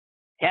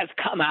has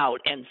come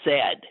out and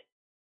said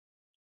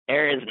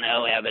there is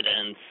no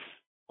evidence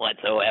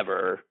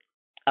whatsoever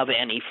of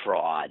any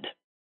fraud.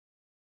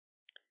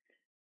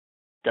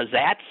 Does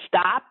that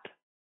stop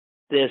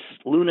this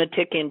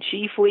lunatic in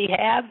chief we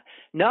have?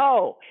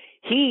 No.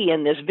 He,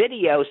 in this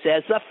video,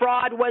 says the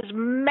fraud was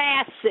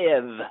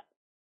massive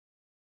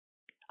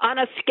on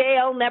a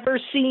scale never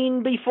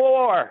seen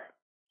before.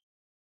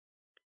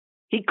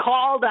 He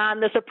called on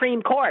the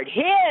Supreme Court,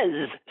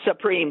 his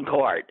Supreme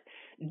Court,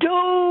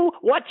 do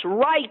what's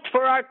right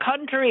for our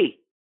country.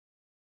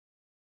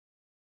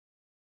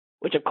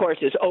 which of course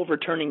is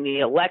overturning the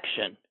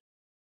election.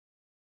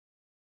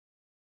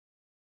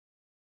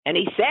 And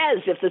he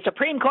says if the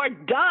Supreme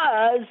Court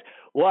does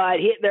what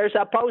they're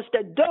supposed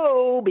to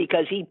do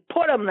because he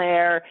put them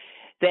there,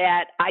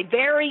 that I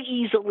very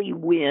easily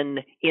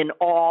win in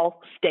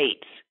all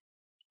states.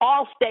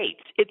 All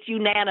states. It's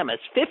unanimous.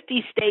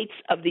 50 states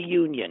of the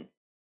Union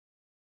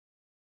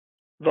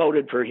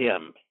voted for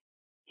him,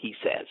 he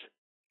says.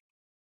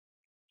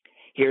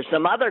 Here's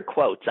some other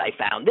quotes I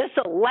found. This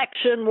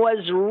election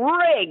was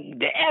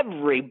rigged.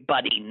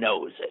 Everybody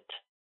knows it.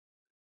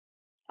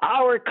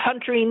 Our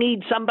country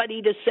needs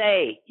somebody to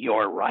say,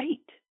 you're right.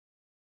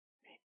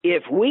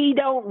 If we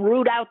don't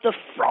root out the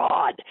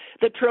fraud,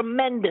 the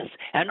tremendous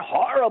and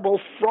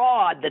horrible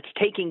fraud that's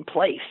taking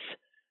place,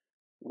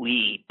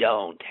 we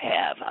don't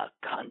have a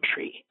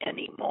country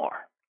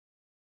anymore.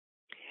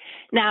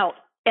 Now,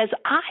 as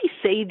I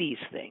say these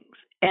things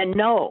and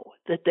know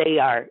that they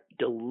are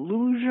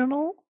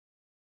delusional,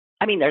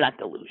 I mean, they're not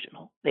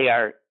delusional. They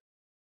are,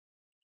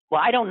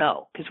 well, I don't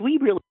know, because we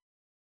really,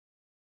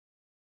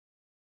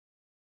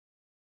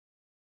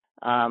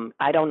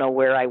 I don't know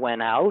where I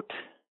went out.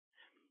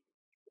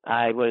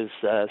 I was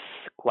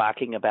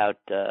squawking about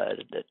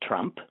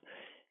Trump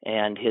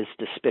and his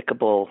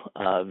despicable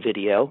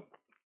video.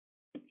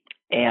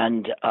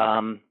 And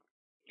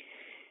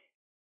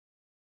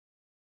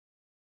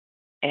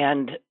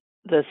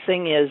the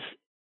thing is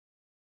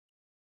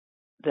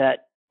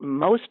that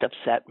most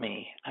upset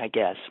me, I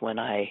guess, when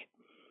I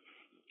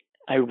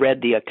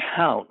read the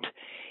account,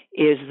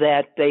 is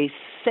that they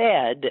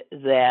said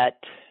that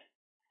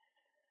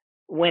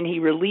when he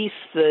released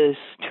this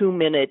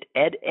 2-minute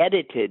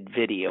edited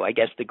video, I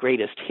guess the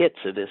greatest hits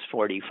of this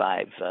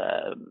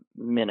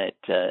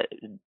 45-minute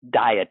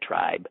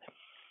diatribe,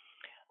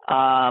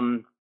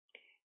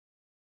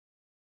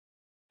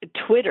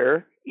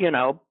 Twitter,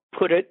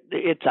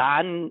 it's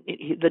on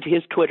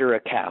his Twitter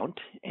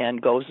account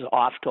and goes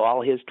off to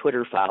all his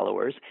Twitter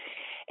followers.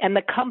 And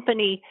the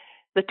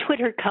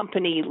Twitter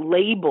company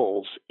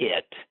labels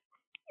it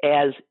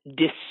as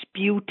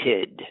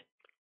disputed.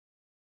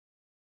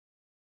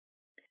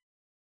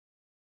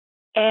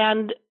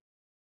 And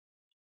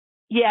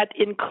yet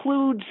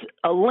includes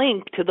a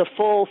link to the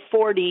full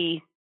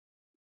 46,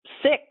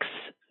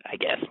 I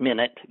guess,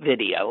 minute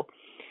video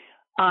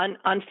on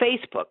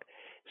Facebook.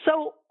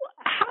 So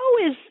how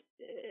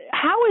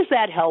is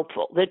that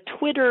helpful? That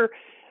Twitter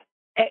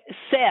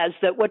says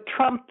that what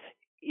Trump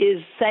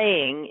is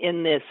saying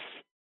in this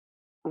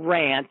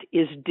rant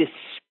is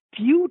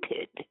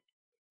disputed.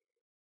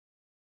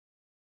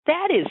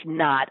 That is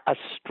not a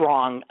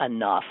strong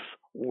enough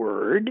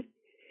word.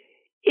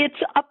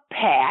 It's a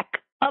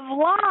pack of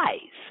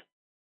lies.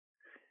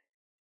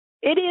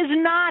 It is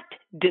not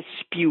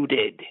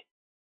disputed.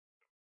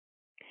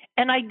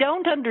 And I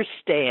don't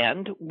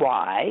understand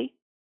why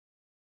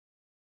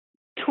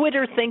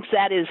Twitter thinks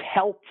that is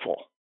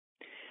helpful.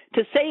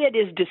 To say it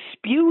is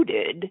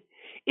disputed,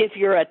 if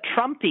you're a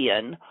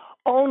Trumpian,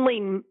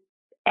 only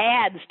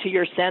adds to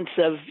your sense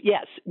of,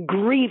 yes,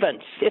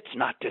 grievance. It's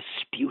not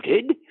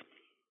disputed.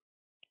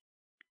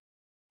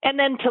 And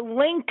then to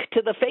link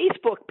to the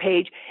Facebook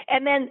page,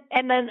 and then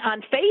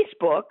on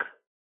Facebook,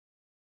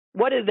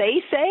 what do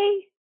they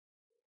say?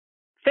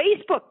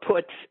 Facebook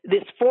puts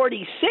this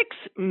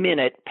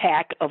 46-minute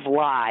pack of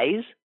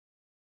lies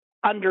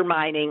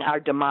undermining our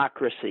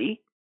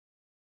democracy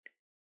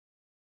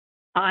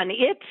on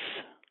its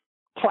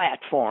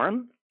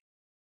platform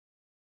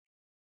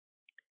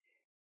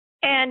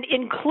and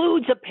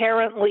includes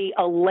apparently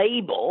a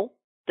label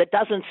that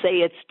doesn't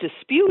say it's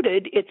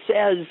disputed. It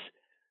says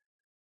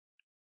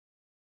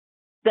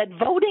that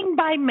voting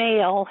by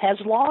mail has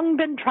long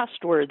been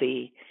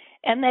trustworthy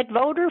and that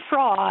voter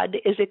fraud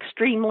is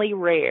extremely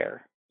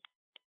rare.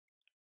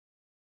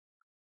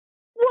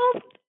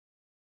 Well,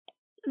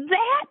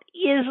 that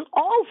is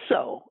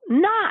also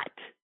not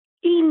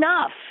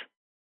enough.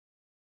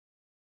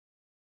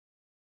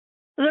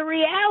 The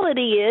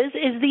reality is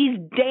these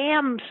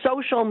damn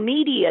social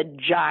media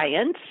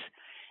giants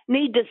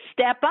need to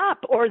step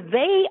up, or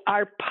they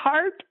are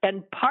part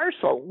and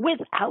parcel,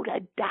 without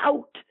a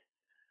doubt,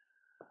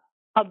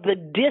 of the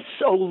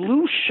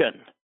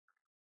dissolution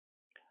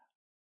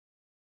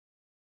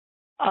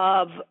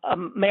of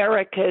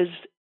America's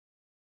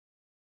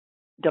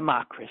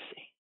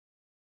democracy.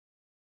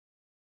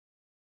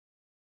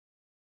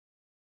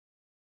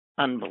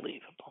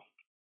 Unbelievable.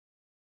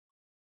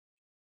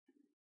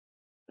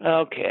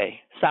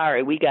 Okay,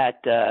 sorry, we got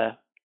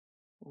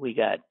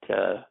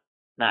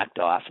knocked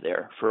off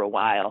there for a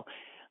while.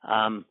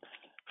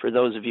 For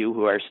those of you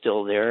who are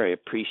still there, I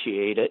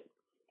appreciate it.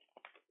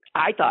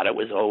 I thought it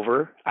was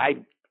over.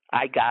 I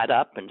got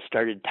up and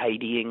started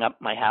tidying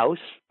up my house.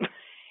 And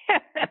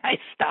I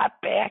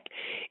stopped back,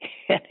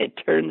 and it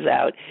turns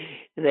out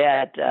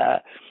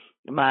that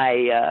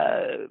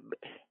my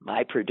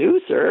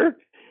producer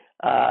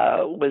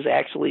was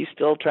actually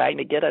still trying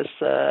to get us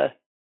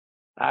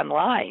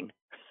online.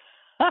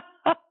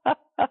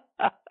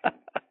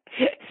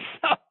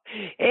 So,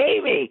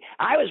 Amy,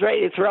 I was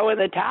ready to throw in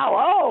the towel.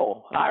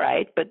 Oh, all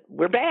right, but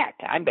we're back.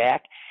 I'm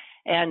back.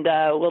 and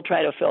we'll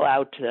try to fill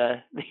out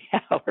the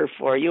hour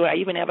for you. I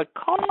even have a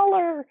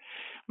caller.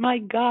 My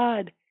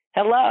God.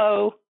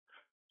 Hello.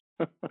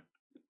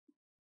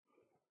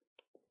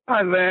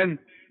 Hi, Lynn.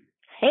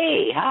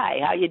 Hey, hi.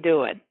 How you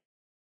doing?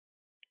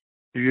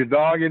 Is your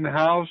dog in the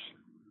house?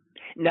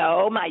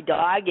 No, my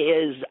dog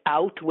is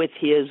out with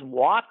his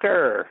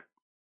walker.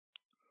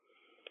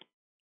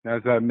 I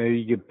thought maybe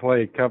you could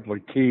play a couple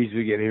of keys.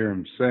 We could hear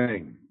him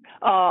sing.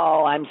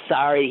 Oh, I'm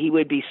sorry. He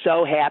would be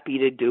so happy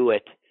to do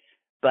it.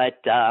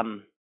 But,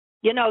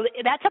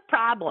 that's a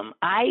problem.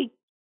 I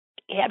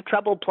have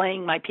trouble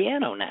playing my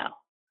piano now.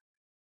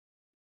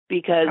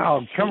 Because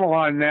come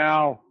on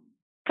now.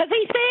 Because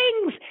he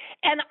sings,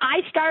 and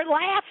I start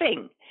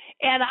laughing.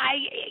 And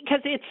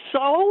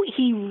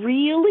he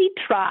really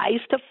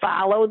tries to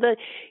follow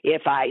he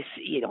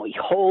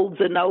holds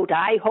a note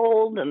I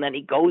hold, and then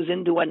he goes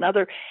into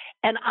another.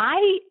 And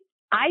I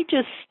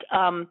just,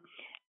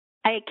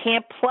 I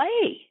can't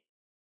play.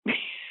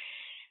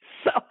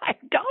 So I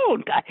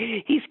don't.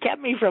 He's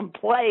kept me from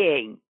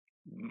playing.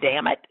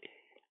 Damn it.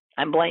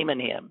 I'm blaming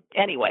him.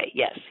 Anyway,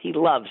 yes, he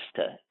loves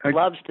to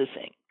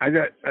sing. I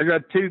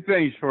got two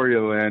things for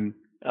you, Lynn.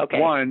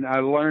 Okay. One, I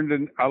learned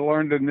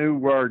a new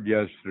word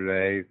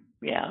yesterday.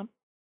 Yeah.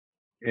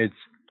 It's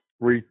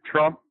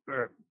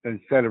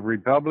instead of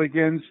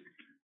Republicans,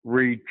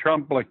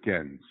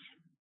 retrumplicans.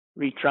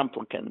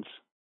 Retrumplicans.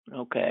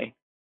 Okay.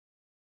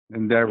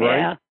 Isn't that right?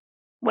 Yeah.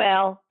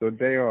 Well. So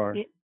they are.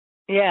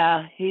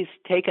 Yeah, he's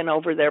taken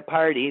over their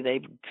party.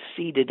 They've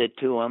ceded it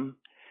to him.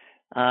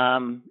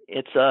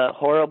 It's a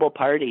horrible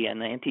party,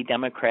 an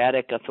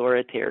anti-democratic,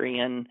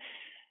 authoritarian,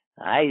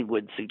 I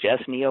would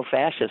suggest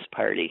neo-fascist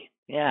party.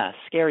 Yeah,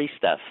 scary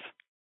stuff.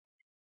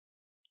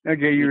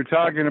 Okay, you were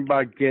talking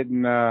about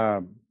getting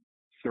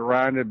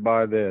surrounded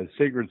by the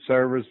Secret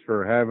Service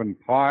for having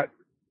pot.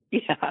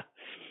 Yeah.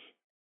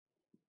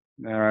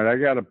 All right, I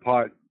got a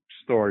pot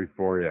story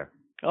for you.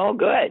 Oh,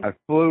 good. I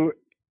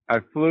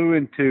flew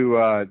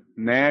into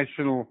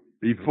National,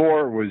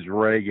 before it was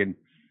Reagan,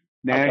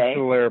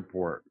 National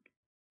Airport.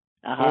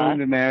 Flew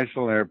into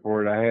National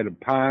Airport. I had a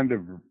pound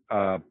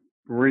of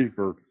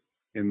reefer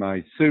in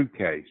my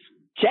suitcase.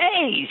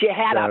 Jeez, you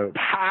had a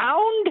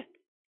pound?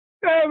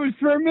 That was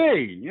for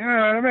me. You know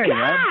what I mean?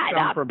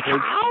 God, a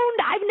pound?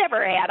 I've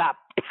never had a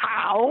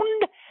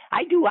pound.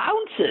 I do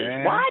ounces.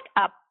 Yeah. What?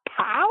 A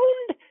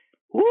pound?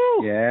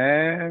 Woo.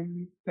 Yeah.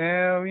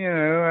 Well,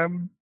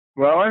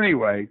 well,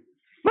 anyway.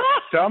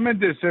 So I'm at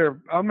this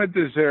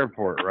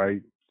airport,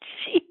 right?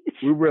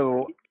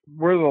 Jeez.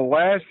 We're the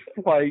last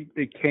flight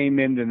that came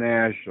into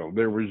Nashville.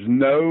 There was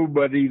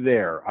nobody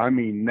there. I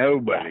mean,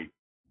 nobody. Yeah.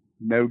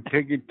 No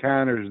ticket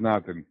counters,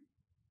 nothing.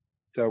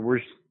 So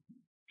we're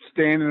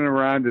standing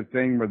around the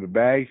thing where the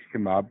bags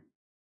come up,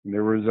 and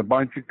there was a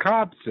bunch of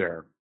cops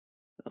there.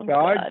 Oh,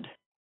 God.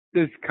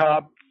 This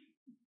cop,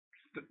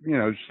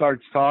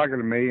 starts talking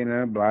to me,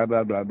 blah,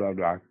 blah, blah, blah,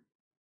 blah.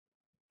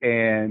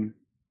 And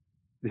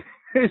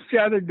this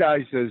other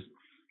guy says,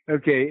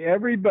 okay,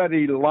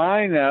 everybody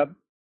line up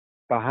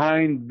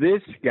behind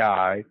this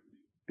guy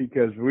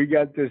because we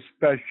got this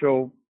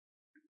special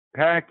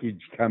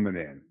package coming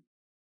in.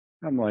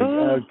 I'm like,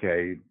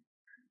 okay.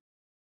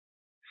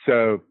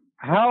 So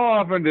how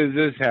often does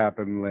this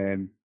happen,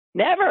 Lynn?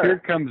 Never. Here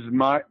comes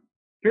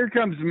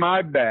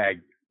my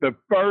bag. The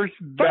first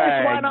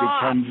bag that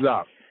comes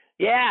up.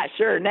 Yeah,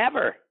 sure,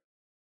 never.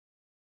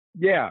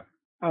 Yeah.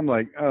 I'm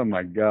like, oh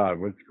my God,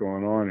 what's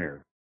going on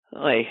here?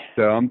 Oy.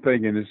 So I'm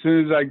thinking, as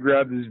soon as I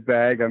grab this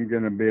bag, I'm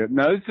going to be.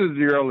 Now this is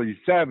the early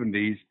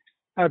 '70s.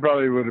 I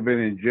probably would have been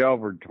in jail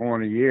for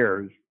 20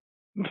 years.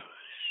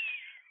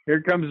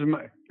 Here comes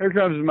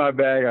my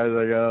bag. I was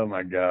like, oh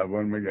my God,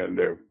 what am I going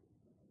to do?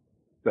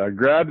 So I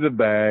grab the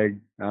bag.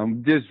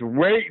 I'm just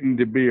waiting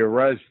to be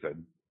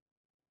arrested.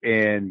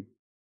 And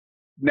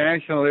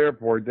National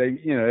Airport, they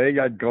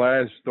got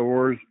glass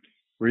doors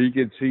where you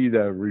can see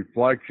the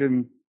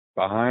reflection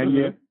behind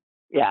you.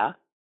 Yeah.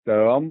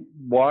 So I'm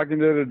walking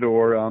to the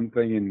door. I'm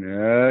thinking,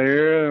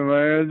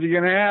 when's it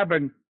going to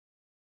happen?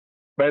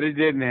 But it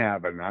didn't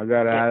happen. I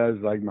got out. I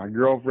was like, my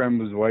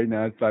girlfriend was waiting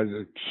outside. I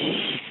said,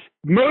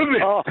 move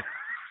it!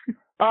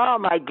 Oh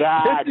my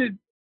God.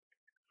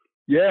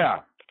 Yeah.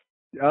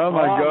 Oh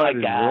my God,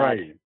 it's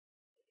right.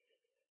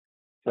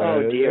 So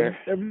oh dear.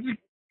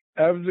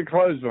 That was a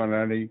close one,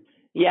 honey.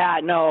 Yeah,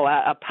 no,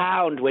 a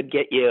pound would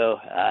get you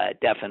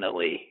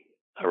definitely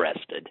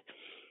arrested.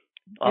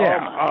 Yeah.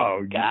 Oh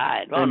my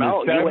God. Oh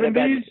no, you would have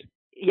been.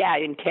 Yeah,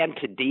 intent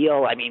to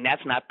deal. I mean,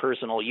 that's not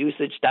personal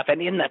usage stuff. I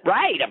mean,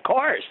 right, of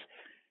course.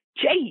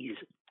 Jeez.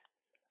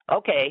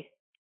 Okay.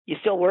 You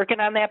still working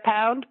on that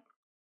pound?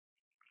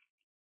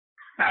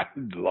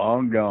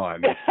 Long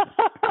gone.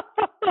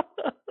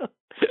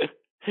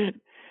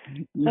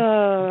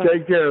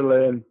 Take care,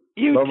 Lynn.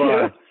 You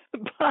Bye-bye.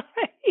 too. Bye.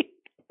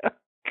 Oh,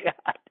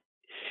 God.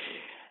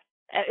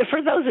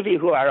 For those of you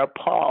who are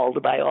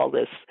appalled by all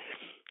this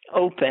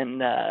open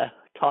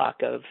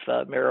talk of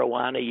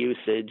marijuana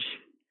usage,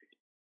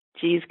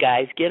 geez,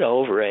 guys, get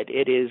over it.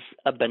 It is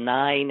a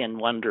benign and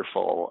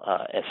wonderful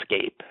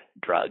escape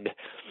drug.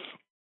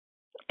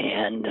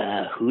 And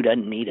who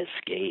doesn't need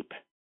escape?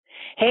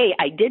 Hey,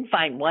 I did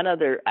find one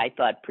other, I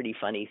thought, pretty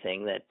funny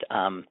thing that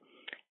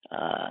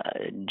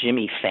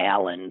Jimmy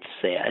Fallon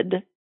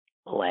said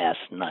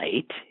last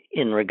night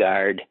in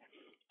regard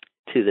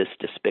to this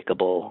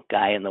despicable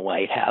guy in the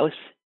White House.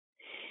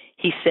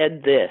 He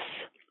said this: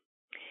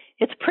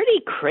 "It's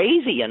pretty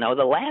crazy, you know,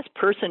 the last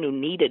person who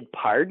needed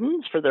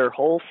pardons for their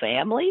whole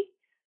family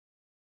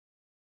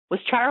was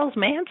Charles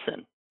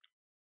Manson."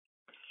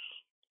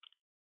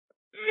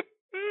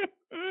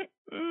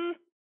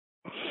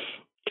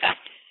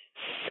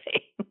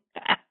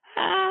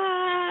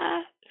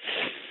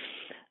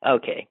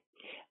 Okay.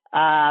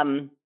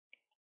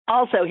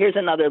 Also, here's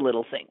another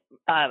little thing.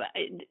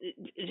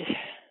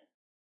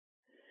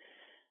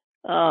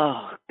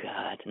 Oh,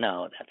 God.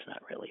 No, that's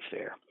not really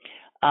fair.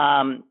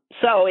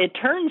 So it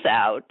turns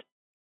out,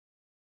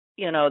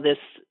 you know,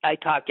 I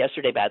talked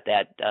yesterday about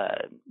that,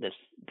 this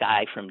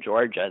guy from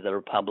Georgia, the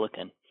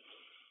Republican,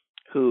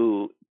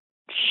 who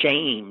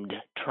shamed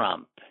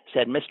Trump,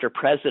 said, "Mr.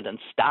 President,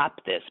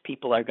 stop this.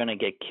 People are going to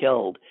get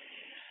killed."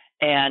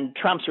 And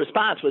Trump's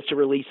response was to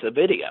release a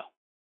video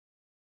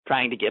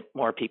trying to get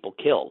more people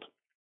killed.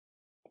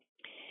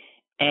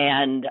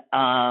 And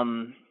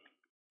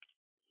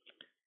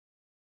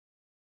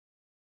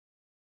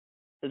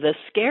the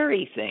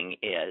scary thing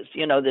is,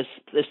 you know, this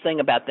thing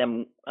about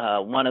them.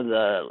 One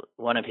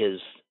of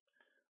his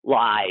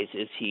lies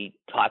is he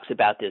talks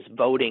about this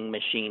voting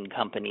machine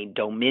company,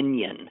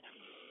 Dominion,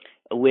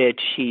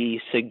 which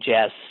he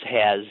suggests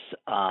has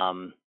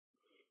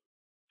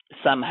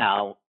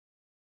somehow,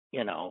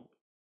 you know,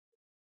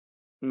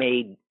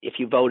 made, if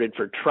you voted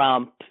for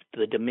Trump,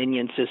 the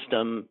Dominion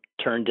system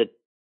turned it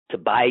to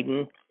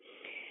Biden.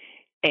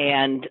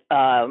 And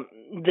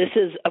this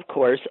is, of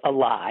course, a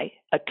lie,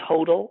 a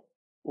total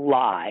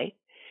lie.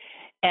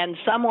 And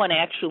someone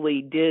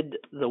actually did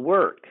the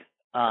work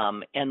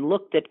and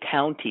looked at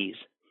counties,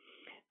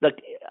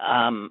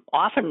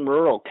 often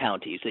rural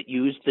counties that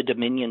use the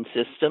Dominion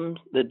system,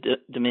 the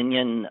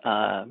Dominion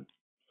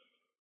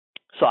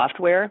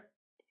software.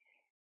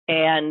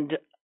 And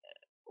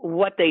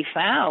what they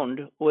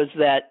found was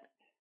that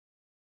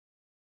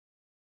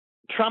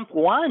Trump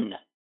won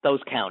those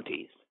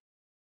counties.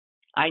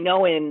 I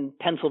know in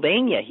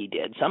Pennsylvania he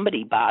did.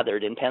 Somebody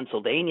bothered in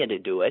Pennsylvania to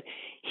do it.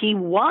 He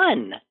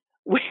won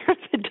where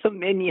the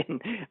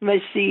Dominion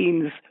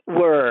machines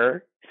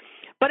were.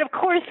 But of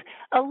course,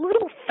 a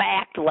little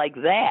fact like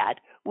that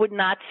would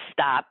not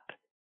stop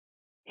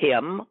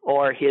him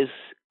or his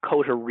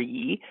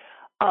coterie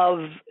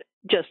of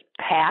just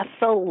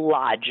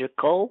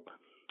pathological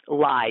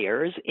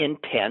liars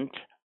intent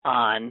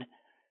on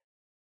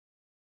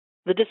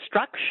the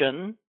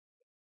destruction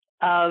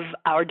of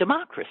our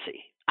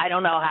democracy. I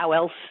don't know how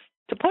else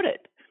to put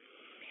it.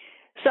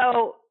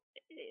 So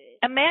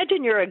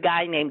imagine you're a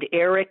guy named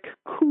Eric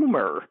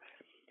Coomer,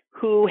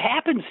 who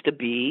happens to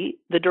be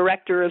the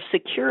director of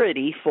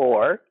security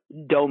for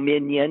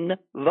Dominion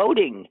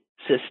voting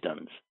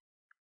systems.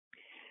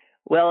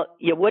 Well,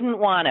 you wouldn't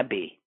want to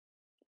be,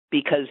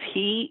 because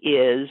he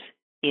is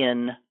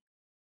in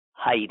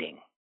hiding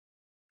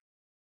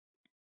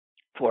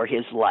for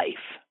his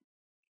life.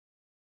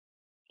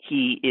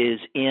 He is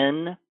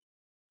in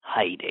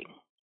hiding.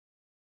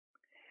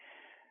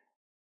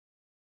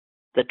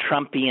 The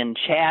Trumpian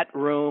chat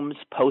rooms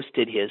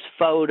posted his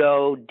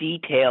photo,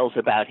 details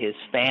about his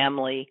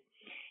family,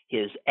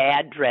 his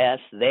address,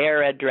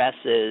 their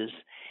addresses,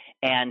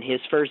 and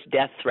his first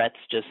death threats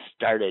just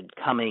started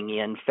coming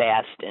in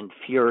fast and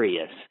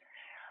furious.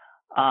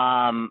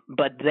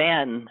 But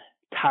then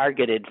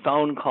targeted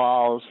phone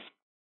calls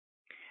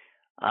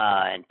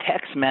and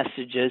text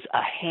messages,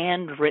 a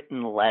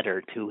handwritten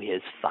letter to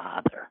his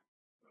father,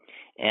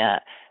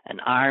 an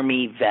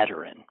Army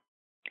veteran,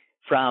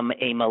 from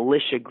a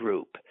militia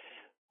group,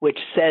 which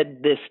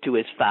said this to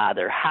his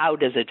father: "How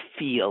does it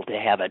feel to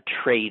have a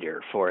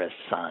traitor for a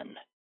son?"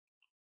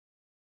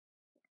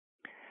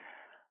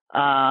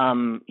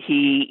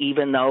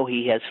 Even though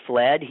he has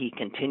fled, he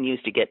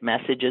continues to get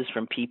messages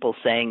from people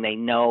saying they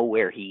know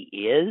where he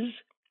is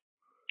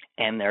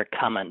and they're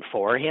coming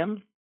for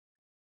him.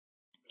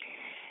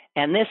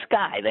 And this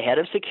guy, the head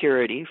of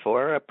security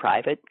for a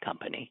private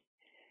company,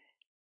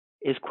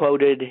 is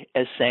quoted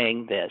as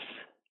saying this: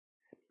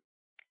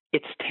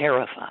 "It's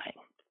terrifying.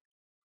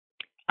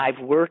 I've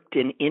worked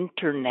in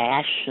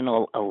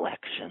international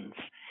elections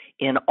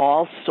in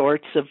all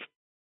sorts of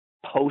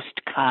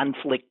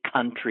post-conflict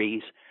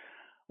countries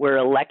where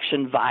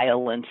election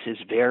violence is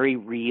very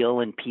real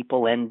and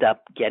people end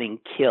up getting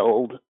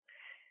killed.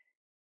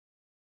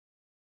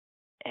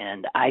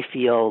 And I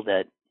feel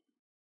that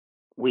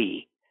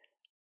we,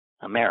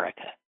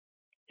 America,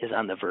 is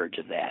on the verge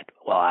of that."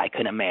 Well, I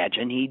can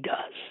imagine he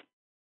does.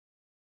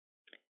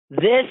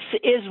 This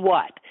is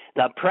what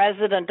the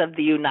President of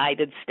the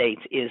United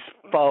States is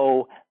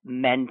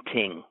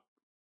fomenting.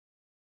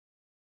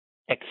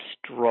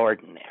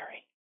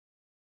 Extraordinary.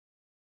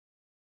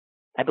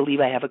 I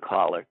believe I have a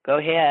caller. Go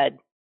ahead.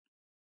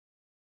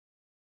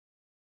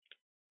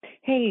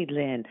 Hey,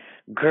 Lynn.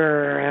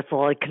 Grr, that's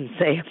all I can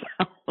say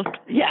about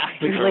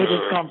your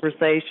latest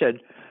conversation.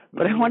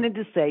 But I wanted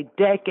to say,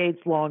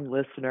 decades-long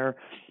listener,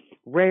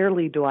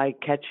 rarely do I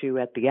catch you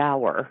at the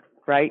hour,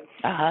 right?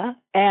 Uh-huh.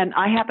 And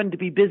I happened to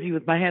be busy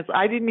with my hands.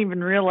 I didn't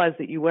even realize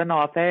that you went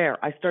off air.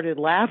 I started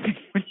laughing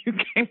when you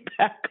came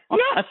back on.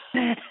 Yes.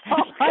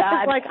 Oh, I God.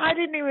 was like, I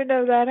didn't even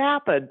know that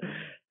happened.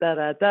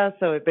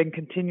 So I've been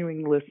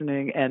continuing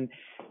listening. And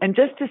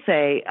just to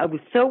say, I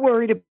was so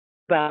worried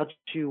about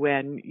you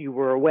when you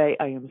were away.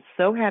 I am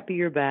so happy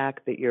you're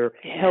back, that you're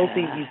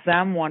healthy. You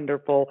sound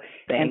wonderful.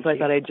 Thank I you.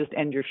 thought I'd just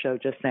end your show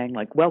just saying,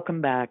 like,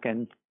 welcome back,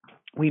 and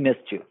we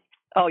missed you.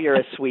 Oh, you're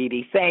a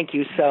sweetie. Thank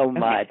you so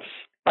much.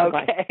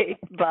 Okay.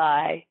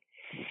 Bye.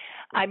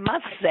 I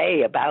must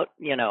say about,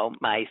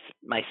 my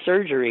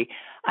surgery,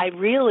 I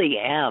really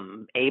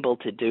am able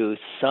to do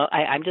so.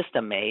 I'm just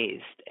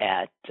amazed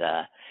at,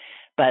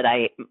 but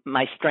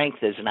my strength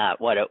is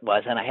not what it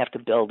was, and I have to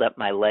build up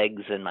my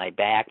legs and my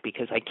back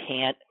because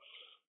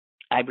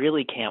I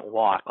really can't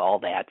walk all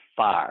that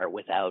far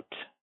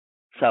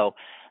so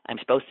I'm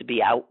supposed to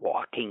be out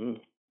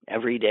walking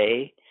every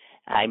day.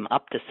 I'm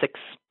up to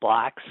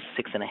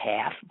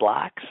 6.5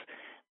 blocks,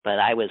 but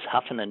I was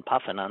huffing and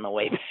puffing on the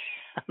way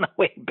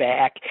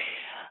back.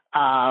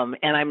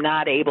 And I'm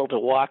not able to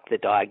walk the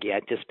dog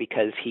yet just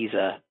because he's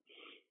a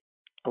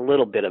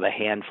little bit of a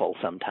handful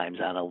sometimes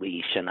on a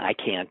leash, and I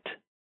can't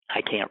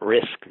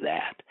risk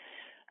that.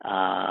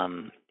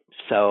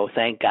 So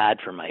thank God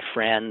for my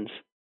friends.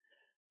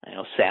 I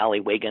know Sally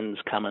Wiggins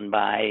coming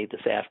by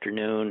this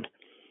afternoon.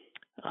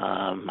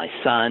 My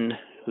son,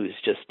 who's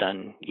just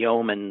done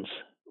yeoman's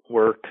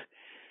work,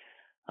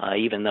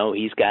 even though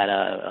he's got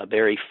a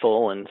very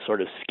full and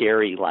sort of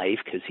scary life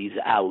because he's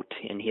out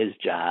in his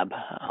job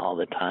all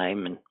the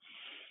time. And,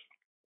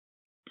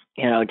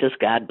 just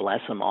God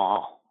bless them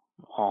all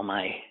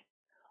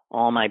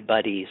my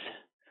buddies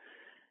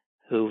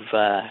who've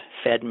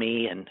fed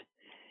me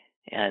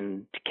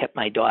and kept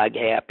my dog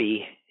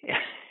happy.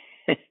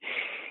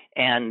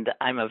 And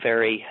I'm a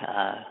very,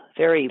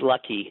 very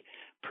lucky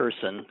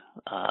person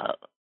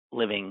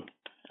living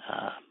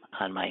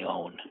on my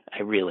own.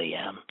 I really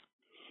am.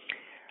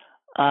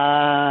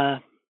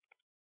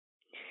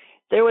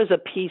 There was a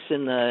piece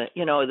in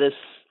this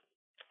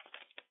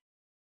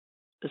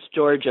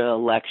Georgia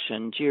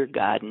election. Dear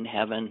God in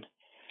heaven,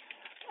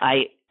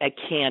 I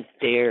can't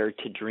dare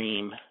to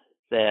dream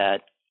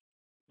that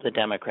the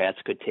Democrats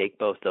could take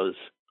both those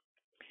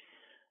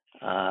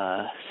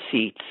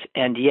seats,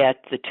 and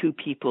yet the two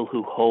people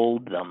who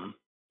hold them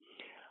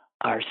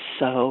are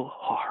so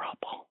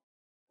horrible.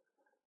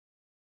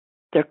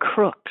 They're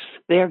crooks.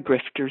 They're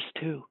grifters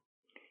too.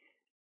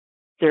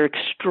 They're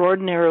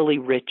extraordinarily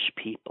rich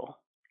people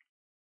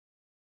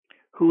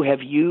who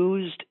have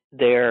used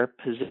their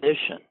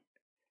position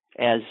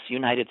as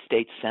United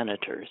States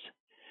senators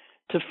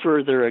to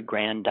further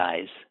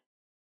aggrandize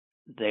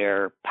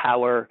their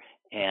power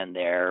and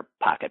their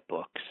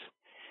pocketbooks.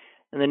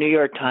 And the New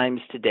York Times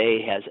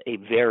today has a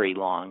very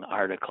long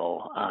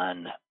article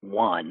on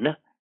one,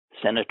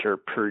 Senator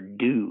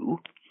Perdue,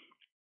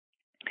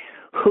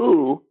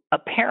 who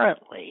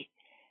apparently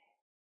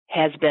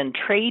has been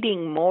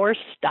trading more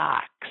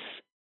stocks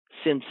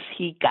since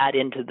he got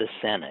into the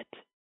Senate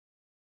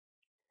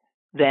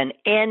than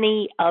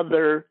any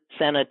other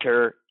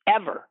senator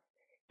ever.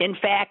 In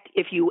fact,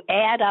 if you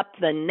add up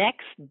the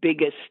next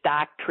biggest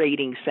stock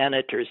trading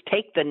senators,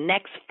 take the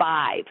next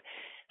 5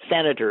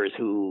 senators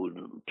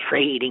who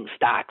trading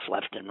stocks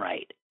left and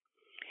right,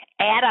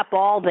 add up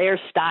all their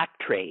stock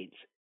trades,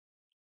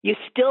 you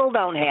still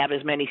don't have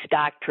as many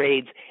stock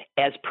trades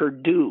as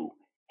Perdue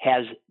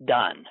has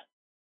done.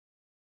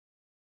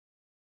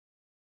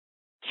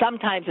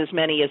 Sometimes as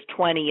many as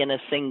 20 in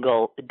a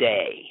single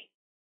day.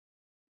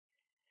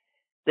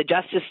 The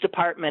Justice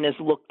Department has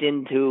looked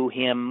into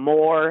him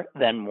more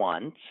than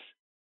once.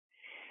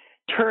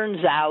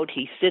 Turns out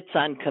he sits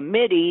on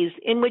committees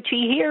in which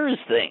he hears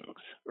things,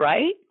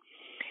 right?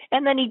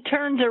 And then he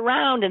turns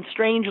around and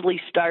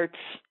strangely starts,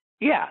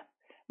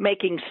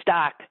 making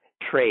stock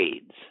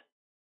trades.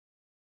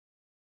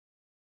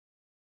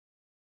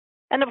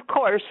 And of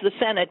course, the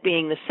Senate,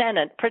 being the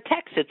Senate,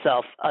 protects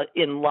itself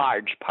in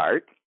large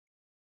part,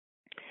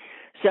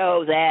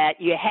 so that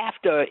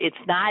it's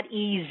not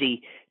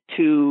easy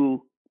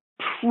to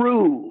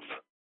prove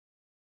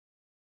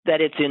that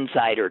it's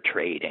insider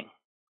trading.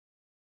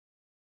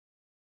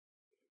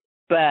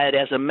 But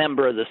as a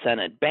member of the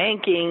Senate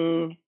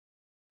Banking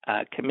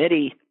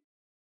Committee,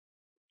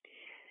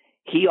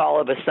 he all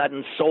of a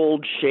sudden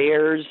sold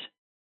shares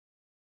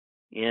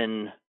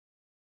in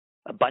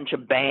a bunch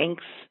of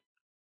banks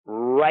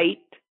right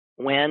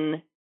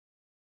when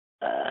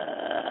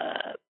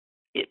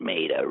it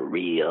made a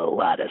real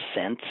lot of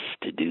sense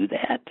to do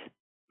that.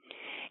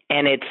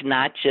 And it's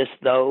not just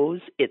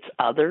those, it's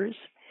others.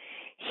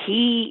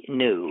 He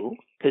knew,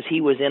 because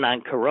he was in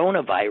on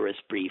coronavirus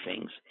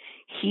briefings,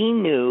 he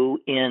knew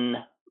in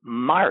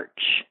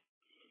March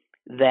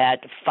that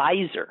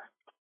Pfizer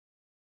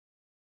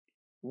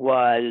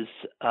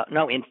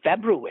in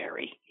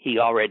February, he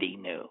already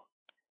knew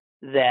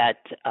that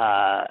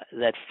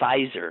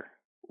Pfizer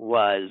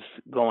was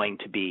going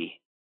to be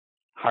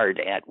hard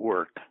at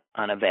work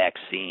on a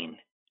vaccine.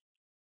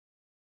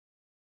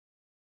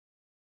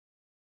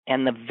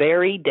 And the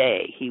very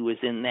day he was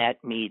in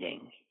that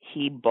meeting,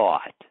 he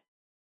bought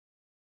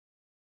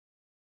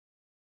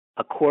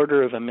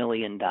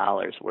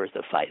 $250,000 worth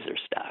of Pfizer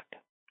stock.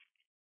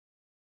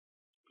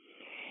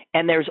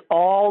 And there's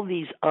all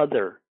these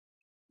other,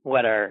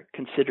 what are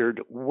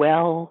considered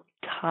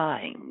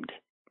well-timed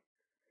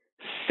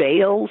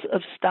sales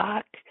of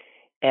stock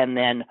and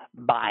then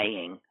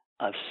buying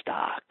of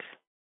stock.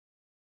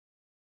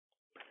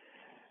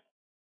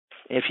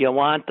 If you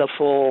want the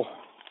full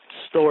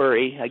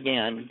story,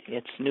 again,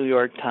 it's New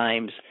York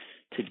Times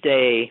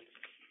today.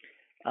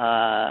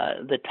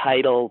 The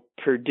title,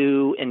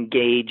 Purdue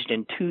engaged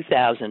in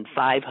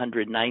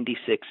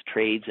 2,596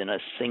 trades in a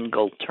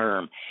single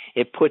term.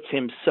 It puts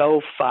him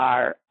so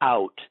far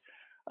out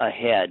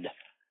ahead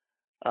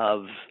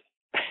of,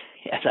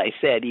 as I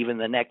said, even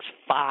the next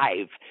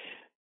 5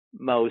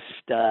 most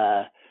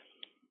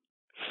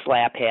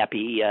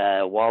slap-happy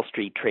Wall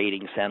Street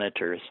trading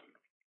senators.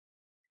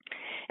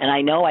 And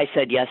I know I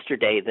said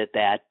yesterday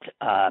that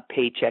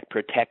Paycheck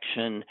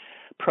Protection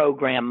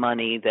Program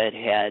money that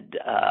had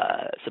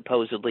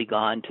supposedly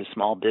gone to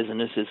small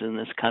businesses in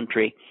this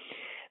country,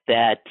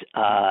 that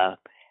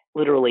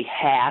literally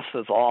half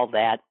of all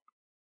that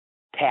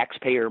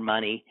taxpayer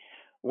money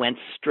went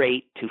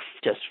straight to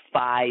just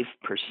 5%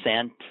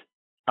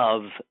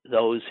 of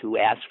those who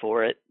asked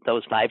for it,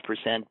 those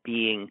 5%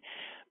 being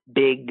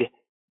big,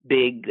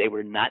 they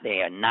are not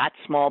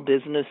small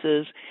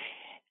businesses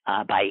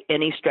by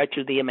any stretch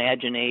of the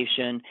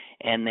imagination,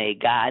 and they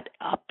got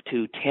up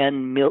to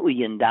 $10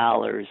 million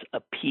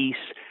apiece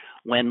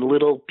when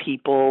little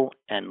people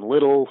and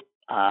little,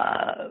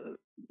 mom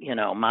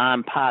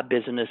and pop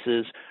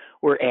businesses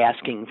were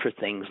asking for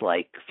things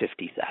like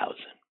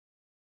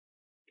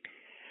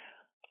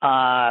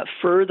 $50,000.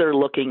 Further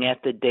looking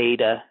at the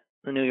data,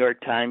 the New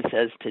York Times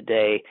says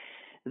today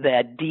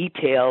that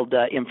detailed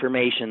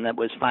information that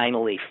was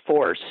finally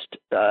forced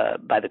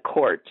by the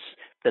courts,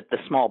 that the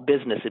Small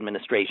Business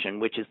Administration,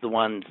 which is the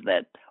ones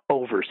that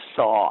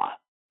oversaw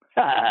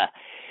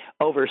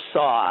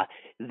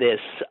this,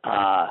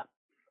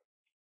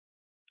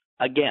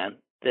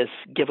 this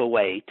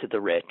giveaway to the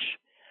rich,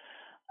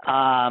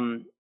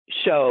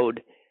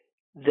 showed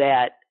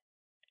that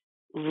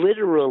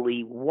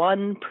literally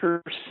 1%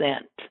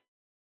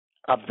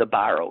 of the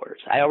borrowers,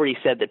 I already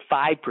said that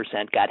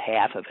 5% got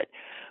half of it,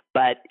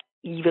 but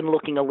even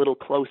looking a little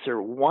closer,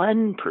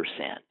 1%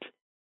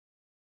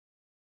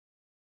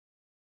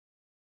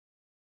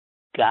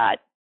 got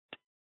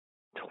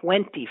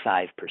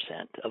 25%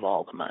 of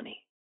all the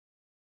money.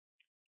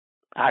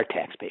 Our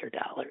taxpayer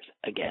dollars,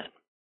 again.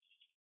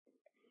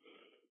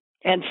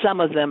 And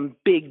some of them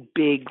big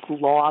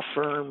law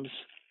firms.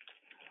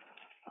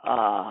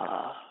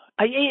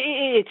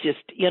 It's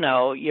just,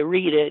 you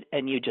read it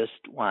and you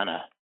just want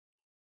to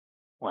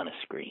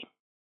scream.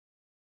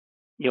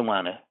 You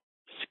want to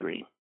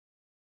scream.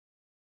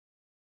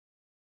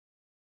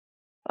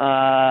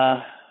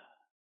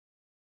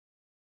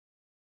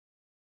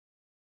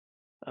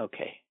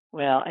 Okay.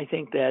 Well, I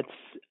think that's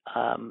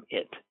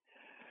it.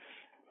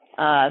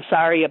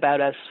 Sorry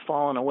about us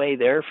falling away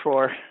there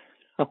for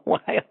a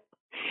while.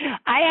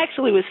 I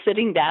actually was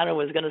sitting down and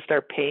was going to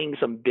start paying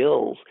some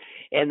bills,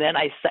 and then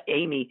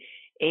Amy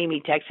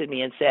texted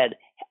me and said,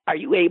 "Are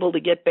you able to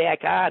get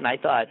back on?" I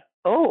thought,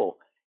 "Oh,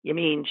 you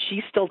mean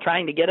she's still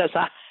trying to get us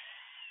on?"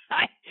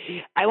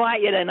 I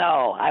want you to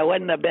know I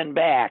wouldn't have been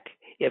back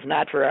if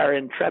not for our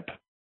intrepid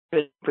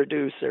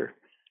producer.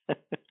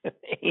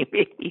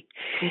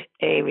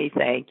 Amy,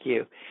 thank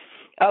you.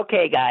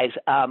 Okay, guys,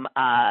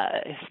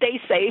 stay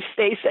safe.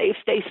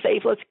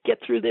 Let's get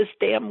through this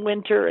damn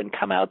winter and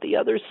come out the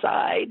other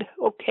side,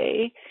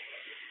 okay?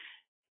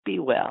 Be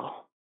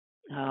well.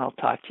 I'll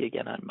talk to you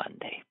again on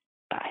Monday.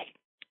 Bye.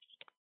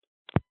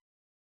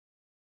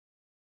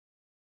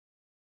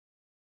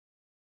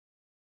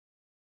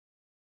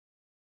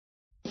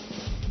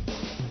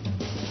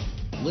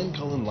 Lynn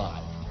Cullen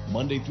Live,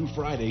 Monday through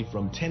Friday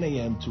from 10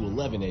 a.m. to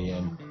 11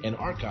 a.m. and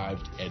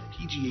archived at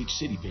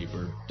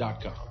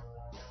pghcitypaper.com.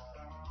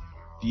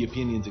 The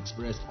opinions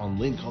expressed on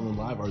Lynn Cullen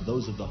Live are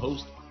those of the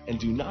host and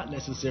do not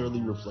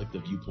necessarily reflect the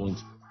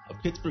viewpoints of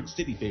Pittsburgh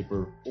City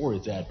Paper or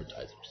its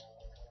advertisers.